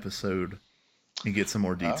Halloween episode and get some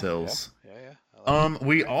more details. Yeah.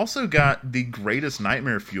 We also got the Greatest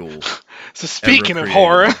Nightmare Fuel. So speaking of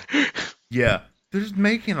horror. Yeah. They're just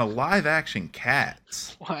making a live-action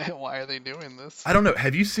Cats. Why are they doing this? I don't know.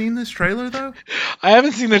 Have you seen this trailer, though? I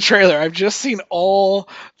haven't seen the trailer. I've just seen all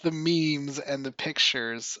the memes and the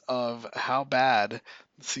pictures of how bad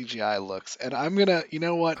the CGI looks. And I'm going to, you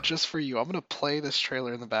know what, just for you, I'm going to play this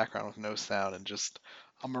trailer in the background with no sound and just,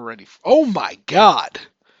 I'm already, oh my God.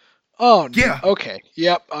 Oh, no. Yeah. Okay.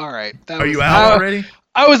 Yep. All right. Are you out already?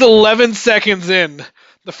 I was 11 seconds in.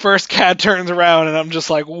 The first cat turns around and I'm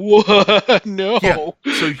just like, what? No. Yeah.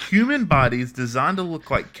 So human bodies designed to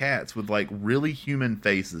look like cats with like really human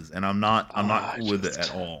faces, and I'm not with it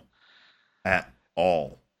at all. At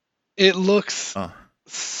all. It looks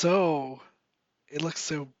so.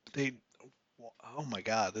 Oh my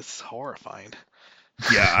God, this is horrifying.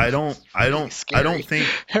 Yeah, I don't think.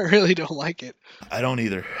 I really don't like it. I don't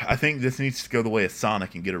either. I think this needs to go the way of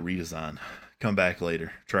Sonic and get a redesign. Come back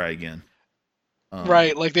later. Try again.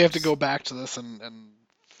 Right, like they have to go back to this and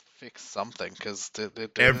fix something because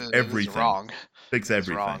everything wrong. Fix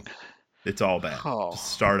everything. Wrong. It's all bad. Oh,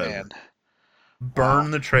 just start over.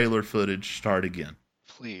 Burn the trailer footage. Start again.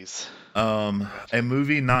 Please. A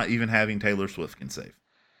movie not even having Taylor Swift can save.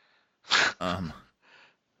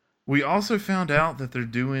 We also found out that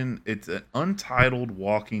it's an untitled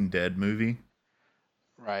Walking Dead movie.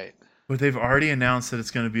 Right. But they've already announced that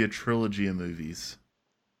it's going to be a trilogy of movies.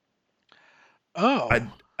 Oh.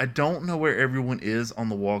 I don't know where everyone is on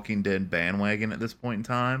the Walking Dead bandwagon at this point in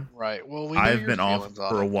time. Right. Well, I've been off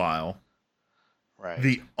for a while. Right.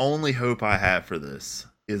 The only hope I have for this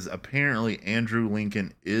is apparently Andrew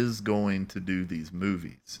Lincoln is going to do these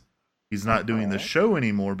movies. He's not doing the show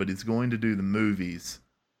anymore, but he's going to do the movies.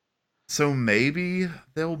 So maybe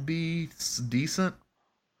they'll be decent.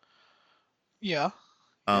 Yeah.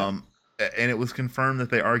 And it was confirmed that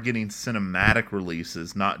they are getting cinematic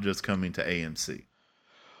releases, not just coming to AMC.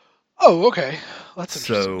 Oh, okay. That's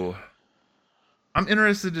interesting. So I'm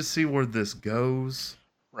interested to see where this goes.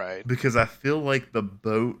 Right. Because I feel like the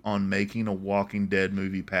boat on making a Walking Dead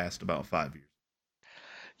movie passed about 5 years.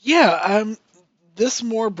 Yeah, this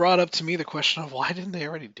more brought up to me the question of why didn't they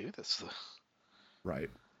already do this? Right.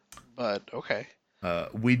 But okay.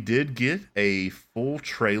 We did get a full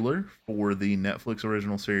trailer for the Netflix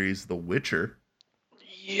original series The Witcher.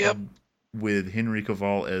 Yep. With Henry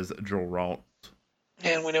Cavill as Geralt.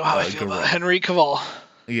 And we know how I feel about Henry Cavill.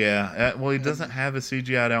 Yeah, well, he doesn't have a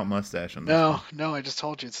CGI'd out mustache in this one. No, I just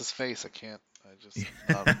told you it's his face. I can't.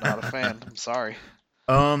 I'm not a fan. I'm sorry.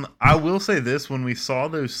 I will say this: when we saw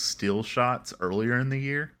those still shots earlier in the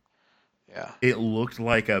year, yeah, it looked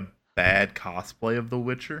like a bad cosplay of The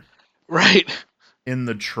Witcher. Right. In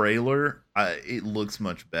the trailer, it looks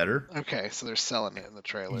much better. Okay, so they're selling it in the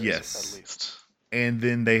trailer. Yes, at least. And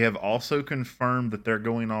then they have also confirmed that they're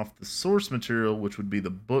going off the source material, which would be the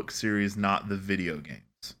book series, not the video games.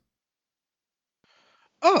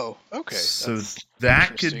 Oh, okay. So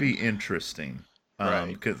that could be interesting.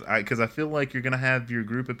 Right. Because I feel like you're going to have your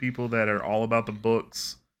group of people that are all about the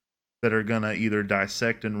books that are going to either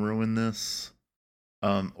dissect and ruin this,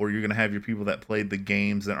 or you're going to have your people that played the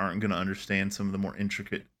games that aren't going to understand some of the more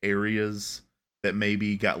intricate areas that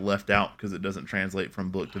maybe got left out because it doesn't translate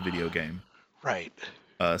from book to video game. Right.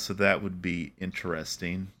 So that would be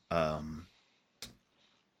interesting.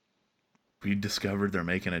 We discovered they're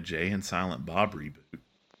making a Jay and Silent Bob reboot.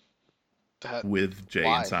 With Jay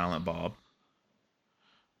and Silent Bob.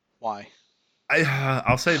 Why?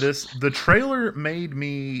 I'll say this. The trailer made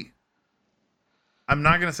me... I'm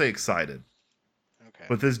not going to say excited. Okay.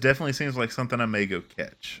 But this definitely seems like something I may go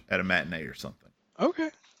catch at a matinee or something. Okay.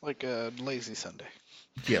 Like a lazy Sunday.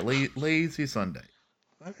 Yeah, lazy Sunday.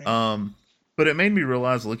 Okay. But it made me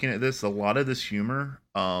realize, looking at this, a lot of this humor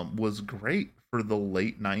was great for the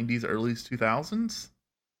late 90s, early 2000s.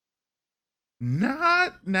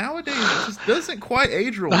 Not nowadays. It just doesn't quite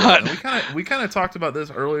age real well. We kind of talked about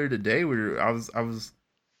this earlier today. I was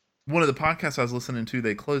one of the podcasts I was listening to.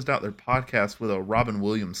 They closed out their podcast with a Robin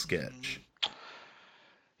Williams sketch.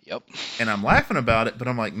 Yep. And I'm laughing about it, but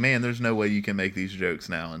I'm like, man, there's no way you can make these jokes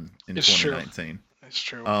now in 2019. It's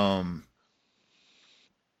true.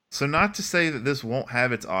 So not to say that this won't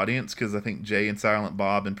have its audience, because I think Jay and Silent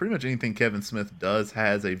Bob and pretty much anything Kevin Smith does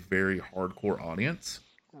has a very hardcore audience.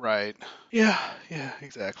 Right. Yeah,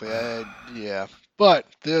 exactly. Yeah. But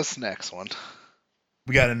this next one.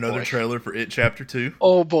 We got another trailer for It Chapter 2.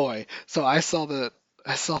 Oh boy. So I saw the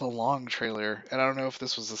long trailer, and I don't know if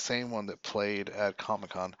this was the same one that played at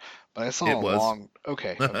Comic-Con, but I saw long...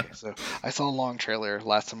 Okay. So I saw a long trailer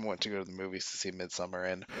last time I went to go to the movies to see Midsummer,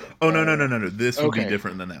 and... Oh, no. This would be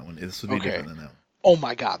different than that one. This would be different than that one. Oh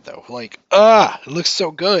my god, though. Like, it looks so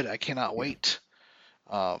good. I cannot wait.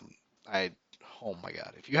 Oh my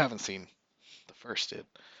god! If you haven't seen the first It,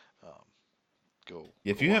 go.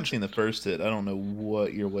 If you haven't seen the first It, I don't know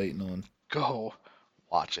what you're waiting on. Go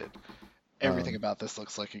watch it. Everything about this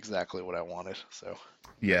looks like exactly what I wanted. So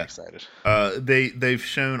yeah, I'm excited. They've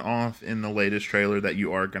shown off in the latest trailer that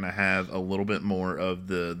you are going to have a little bit more of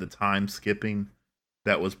the time skipping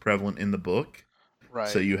that was prevalent in the book. Right.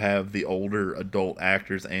 So you have the older adult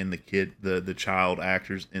actors and the child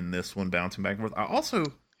actors in this one bouncing back and forth.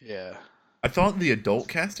 I thought the adult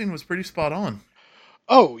casting was pretty spot on.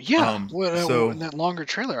 Oh, yeah. In that longer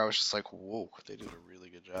trailer, I was just like, whoa, they did a really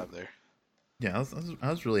good job there. Yeah, I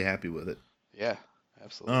was really happy with it. Yeah,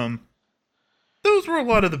 absolutely. Those were a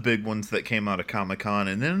lot of the big ones that came out of Comic-Con,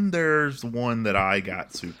 and then there's one that I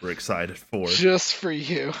got super excited for. Just for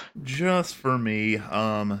you. Just for me.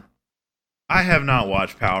 I have not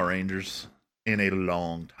watched Power Rangers in a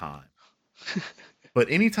long time. But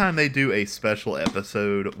anytime they do a special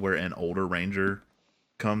episode where an older Ranger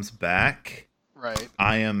comes back, right,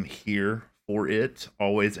 I am here for it,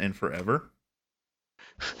 always and forever.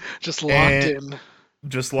 Just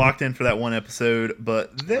locked in for that one episode.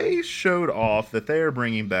 But they showed off that they are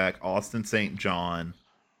bringing back Austin St. John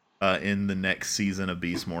in the next season of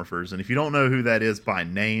Beast Morphers. And if you don't know who that is by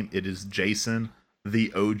name, it is Jason,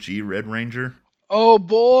 the OG Red Ranger. Oh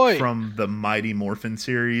boy! From the Mighty Morphin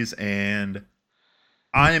series, and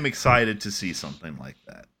I am excited to see something like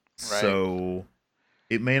that. Right. So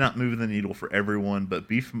it may not move the needle for everyone, but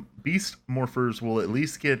Beast Morphers will at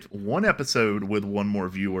least get one episode with one more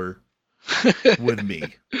viewer with me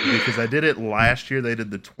because I did it last year. They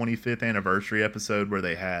did the 25th anniversary episode where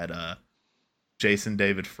they had Jason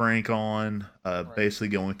David Frank on, Right. basically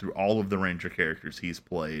going through all of the Ranger characters he's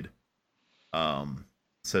played.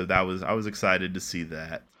 So I was excited to see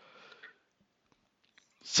that.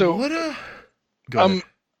 So What a go ahead.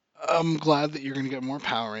 I'm glad that you're going to get more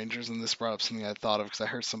Power Rangers, and this brought up something I thought of because I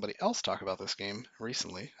heard somebody else talk about this game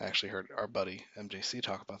recently. I actually heard our buddy MJC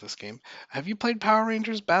talk about this game. Have you played Power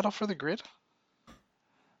Rangers Battle for the Grid?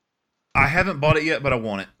 I haven't bought it yet, but I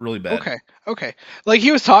want it really bad. Okay. Like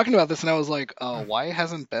he was talking about this, and I was like, why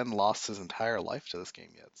hasn't Ben lost his entire life to this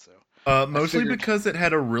game yet? So Mostly figured- because it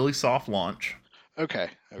had a really soft launch okay.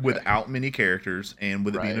 without many characters, and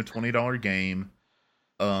with it being a Right. $20 game,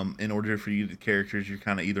 in order for you to get characters, you're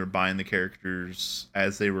kind of either buying the characters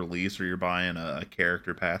as they release, or you're buying a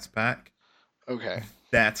character pass pack. Okay.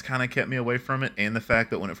 That's kind of kept me away from it, and the fact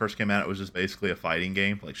that when it first came out, it was just basically a fighting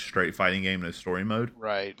game, like straight fighting game, no story mode.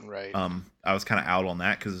 Right. I was kind of out on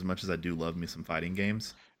that because as much as I do love me some fighting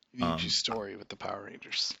games, You need your story with the Power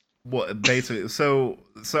Rangers. well, basically, so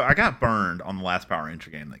I got burned on the last Power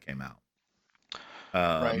Ranger game that came out,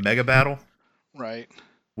 Right. Mega Battle, Right.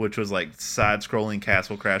 which was like side-scrolling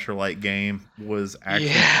Castle Crasher like game, was actually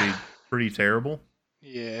Yeah. pretty terrible.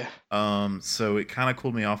 Yeah. So it kind of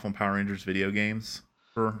cooled me off on Power Rangers video games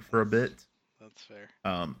for a bit. That's fair.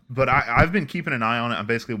 But I've been keeping an eye on it. I'm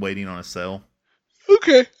basically waiting on a sale.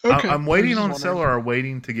 Okay. I'm waiting I'm on a just sale, wondering. or I'm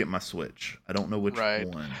waiting to get my Switch. I don't know which Right.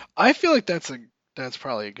 one. I feel like that's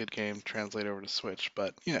probably a good game to translate over to Switch,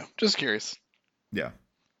 but just curious. Yeah,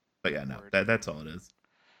 but yeah, no, Word. that's all it is.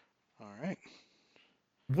 All right.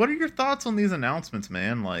 What are your thoughts on these announcements,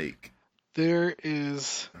 man? Like, There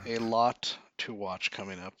is a lot to watch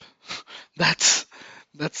coming up. that's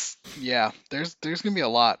yeah. There's gonna be a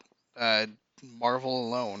lot. Marvel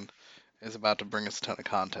alone is about to bring us a ton of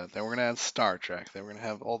content. Then we're gonna have Star Trek. Then we're gonna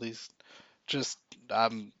have all these. Just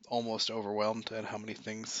I'm almost overwhelmed at how many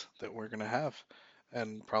things that we're gonna have,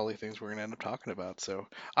 and probably things we're gonna end up talking about. So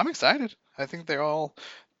I'm excited. I think they're all.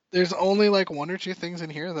 There's only like one or two things in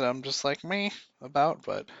here that I'm just like meh about,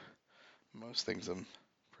 but most things I'm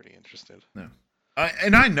pretty interested.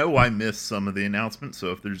 and I know I missed some of the announcements.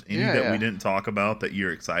 So if there's any Yeah, that yeah. we didn't talk about that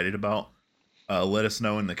you're excited about, let us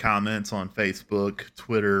know in the comments on Facebook,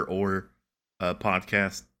 Twitter, or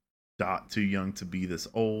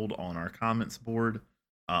podcast.tooyoungtobethisold on our comments board.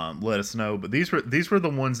 Let us know. But these were the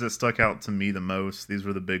ones that stuck out to me the most. These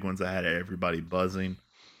were the big ones that had everybody buzzing.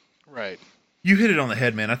 Right. You hit it on the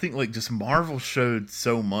head, man. I think like just Marvel showed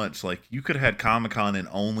so much. Like you could have had Comic-Con and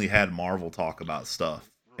only had Marvel talk about stuff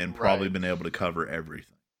and probably Right. been able to cover everything.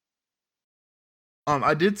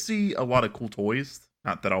 I did see a lot of cool toys.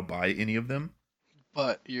 Not that I'll buy any of them.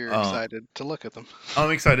 But you're Uh, excited to look at them.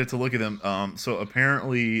 I'm excited to look at them. So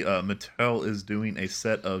apparently Mattel is doing a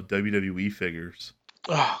set of WWE figures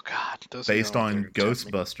Oh God, those are the based ones that on are gonna tempt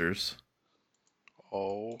me. Ghostbusters.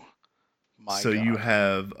 Oh my So God. you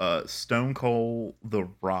have Stone Cold, The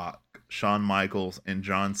Rock, Shawn Michaels, and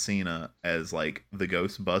John Cena as like the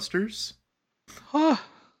Ghostbusters. Huh.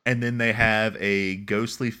 And then they have a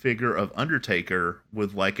ghostly figure of Undertaker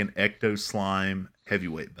with like an Ecto Slime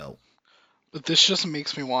heavyweight belt. But this just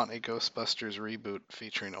makes me want a Ghostbusters reboot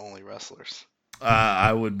featuring only wrestlers.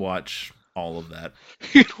 I would watch all of that.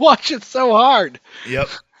 You'd watch it so hard. Yep.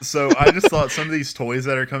 So I just thought some of these toys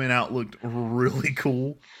that are coming out looked really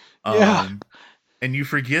cool. Yeah. And you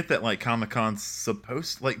forget that like Comic-Con's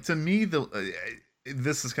supposed, like, to me,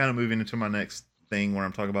 this is kind of moving into my next thing where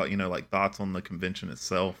I'm talking about, like thoughts on the convention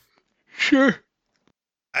itself. Sure.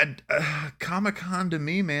 Comic-Con to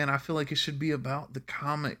me, man, I feel like it should be about the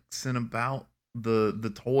comics and about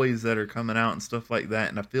the toys that are coming out and stuff like that.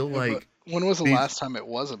 And I feel like when was the these- last time it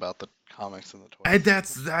was about the comics and the toys?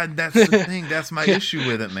 that's the thing. That's my issue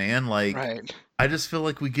with it, man. Like, Right. I just feel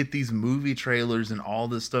like we get these movie trailers and all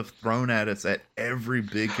this stuff thrown at us at every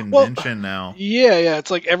big convention now. Yeah. It's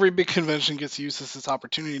like every big convention gets used as this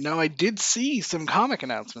opportunity. Now, I did see some comic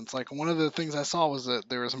announcements. Like one of the things I saw was that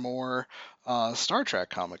there was more Star Trek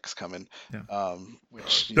comics coming. Yeah.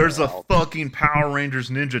 Which There's a fucking Power Rangers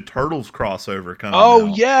Ninja Turtles crossover coming Oh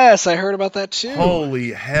out. yes, I heard about that too.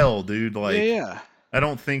 Holy hell, dude. Like, yeah. I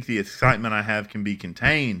don't think the excitement I have can be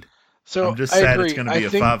contained. So I'm just I sad agree. it's going to be I a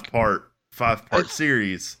think- five-part It's-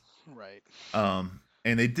 series. Right.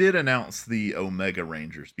 And they did announce the Omega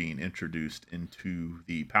Rangers being introduced into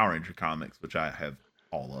the Power Ranger comics, which I have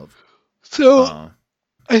all of. So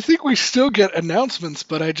I think we still get announcements,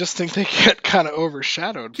 but I just think they get kind of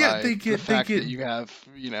overshadowed by the fact that you have,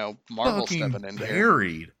 Marvel fucking stepping in here.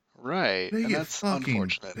 buried. Right. They And get that's fucking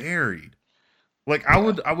unfortunate. buried. Like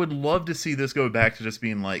Yeah. I would love to see this go back to just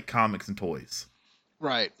being like comics and toys.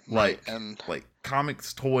 Right. Like And like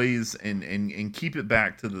comics, toys, and keep it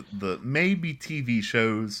back to the maybe TV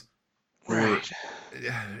shows or right.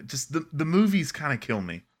 just the movies kind of kill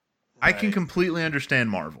me. I can Right. completely understand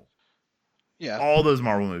Marvel. Yeah. All those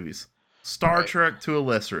Marvel movies. Star Right. Trek to a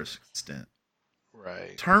lesser extent.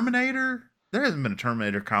 Right. Terminator? There hasn't been a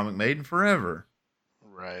Terminator comic made in forever.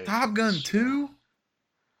 Right. Top Gun That's true. 2?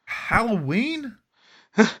 Halloween?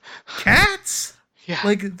 Cats? Yeah.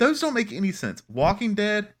 Like, those don't make any sense. Walking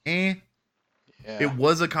Dead? Yeah. It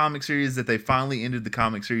was a comic series that they finally ended the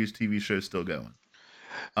comic series TV show still going.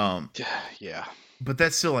 Yeah. But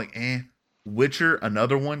that's still like, Witcher,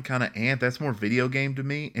 another one, kind of, that's more video game to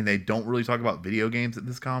me, and they don't really talk about video games at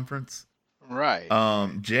this conference. Right.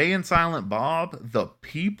 Jay and Silent Bob, the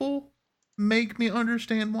people make me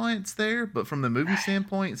understand why it's there, but from the movie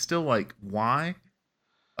standpoint, it's still like, why?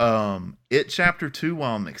 It Chapter 2,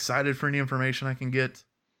 while I'm excited for any information I can get,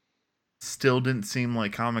 still didn't seem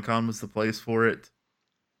like Comic-Con was the place for it.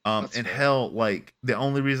 That's And fair. hell, like, the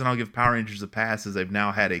only reason I'll give Power Rangers a pass is they've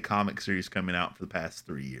now had a comic series coming out for the past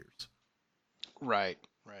 3 years. Right.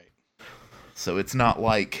 Right. So it's not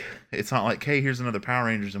like, hey, here's another Power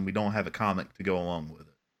Rangers and we don't have a comic to go along with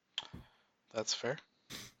it. That's fair.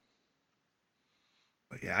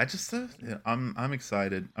 But yeah, I just I'm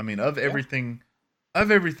excited. I mean, of everything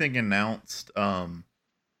announced, the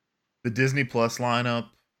Disney Plus lineup,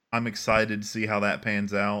 I'm excited to see how that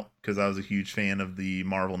pans out because I was a huge fan of the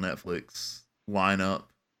Marvel Netflix lineup.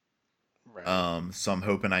 Right. So I'm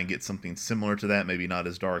hoping I can get something similar to that, maybe not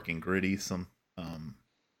as dark and gritty.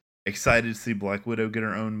 Excited to see Black Widow get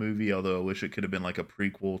her own movie, although I wish it could have been like a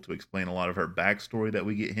prequel to explain a lot of her backstory that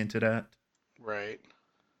we get hinted at. Right.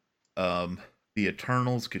 The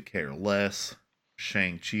Eternals could care less.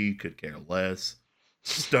 Shang-Chi could care less.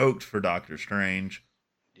 Stoked for Doctor Strange.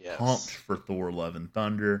 Yes. Pumped for Thor Love and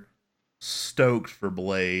Thunder. Stoked for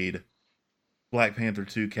Blade. Black Panther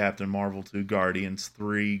 2, Captain Marvel 2, Guardians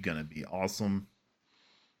 3, gonna be awesome.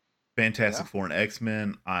 Fantastic Four and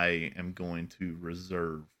X-Men, I am going to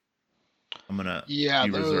reserve. I'm gonna be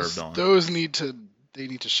reserved on. Those need to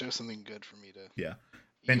show something good for me to. Yeah.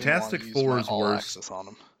 even Fantastic wanna use Four my is all worse. access on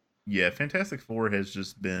them. Yeah, Fantastic Four has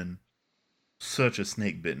just been such a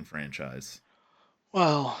snake-bitten franchise.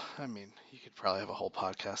 Well, I mean, you could probably have a whole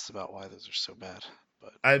podcast about why those are so bad,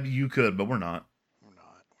 but You could, but we're not. we're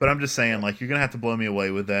not. But I'm just saying, like, you're gonna have to blow me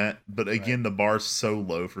away with that. But again, Right. the bar's so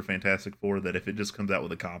low for Fantastic Four that if it just comes out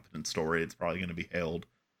with a competent story, it's probably gonna be hailed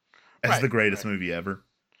as Right, the greatest right. movie ever.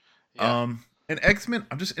 Yeah. And X-Men,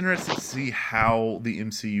 I'm just interested to see how the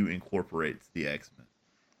MCU incorporates the X-Men.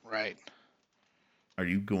 Right. Are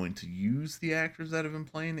you going to use the actors that have been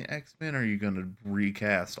playing the X-Men? Are you going to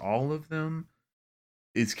recast all of them?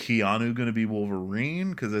 Is Keanu going to be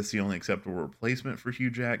Wolverine? Because that's the only acceptable replacement for Hugh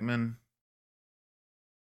Jackman.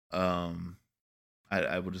 I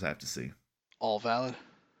will just have to see. All valid.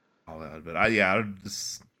 All that, but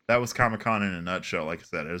that was Comic-Con in a nutshell. Like I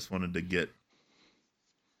said, I just wanted to get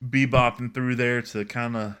bebopping through there to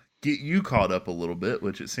kind of get you caught up a little bit,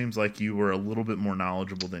 which it seems like you were a little bit more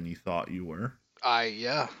knowledgeable than you thought you were.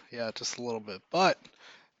 Yeah, just a little bit, but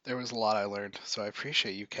there was a lot I learned, so I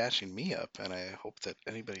appreciate you catching me up, and I hope that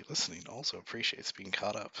anybody listening also appreciates being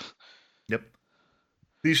caught up. Yep.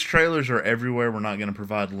 These trailers are everywhere. We're not going to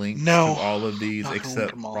provide links No, to all of these not gonna link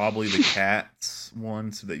except 'em all. probably the Cats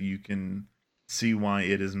one so that you can see why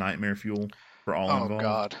it is nightmare fuel for all Oh involved.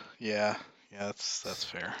 God, yeah, that's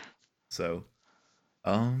fair. So,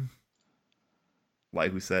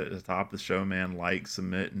 like we said at the top of the show, man, like,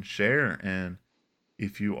 submit, and share. And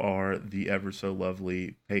if you are the ever so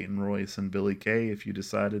lovely Peyton Royce and Billy Kay, if you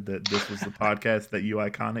decided that this was the podcast that you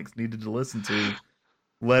Iconics needed to listen to,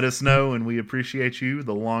 let us know, and we appreciate you,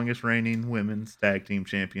 the longest reigning women's tag team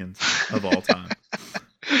champions of all time.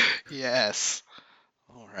 Yes.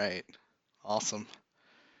 All right. Awesome.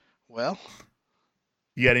 Well,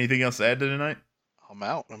 You got anything else to add to tonight? I'm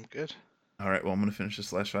out. I'm good. All right, well, I'm going to finish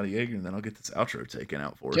this last shot of Jaeger, and then I'll get this outro taken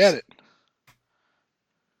out for us. Get it.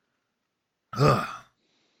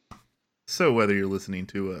 So whether you're listening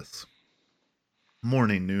to us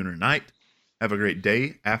morning, noon, or night, have a great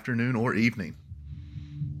day, afternoon, or evening.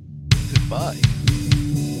 Goodbye.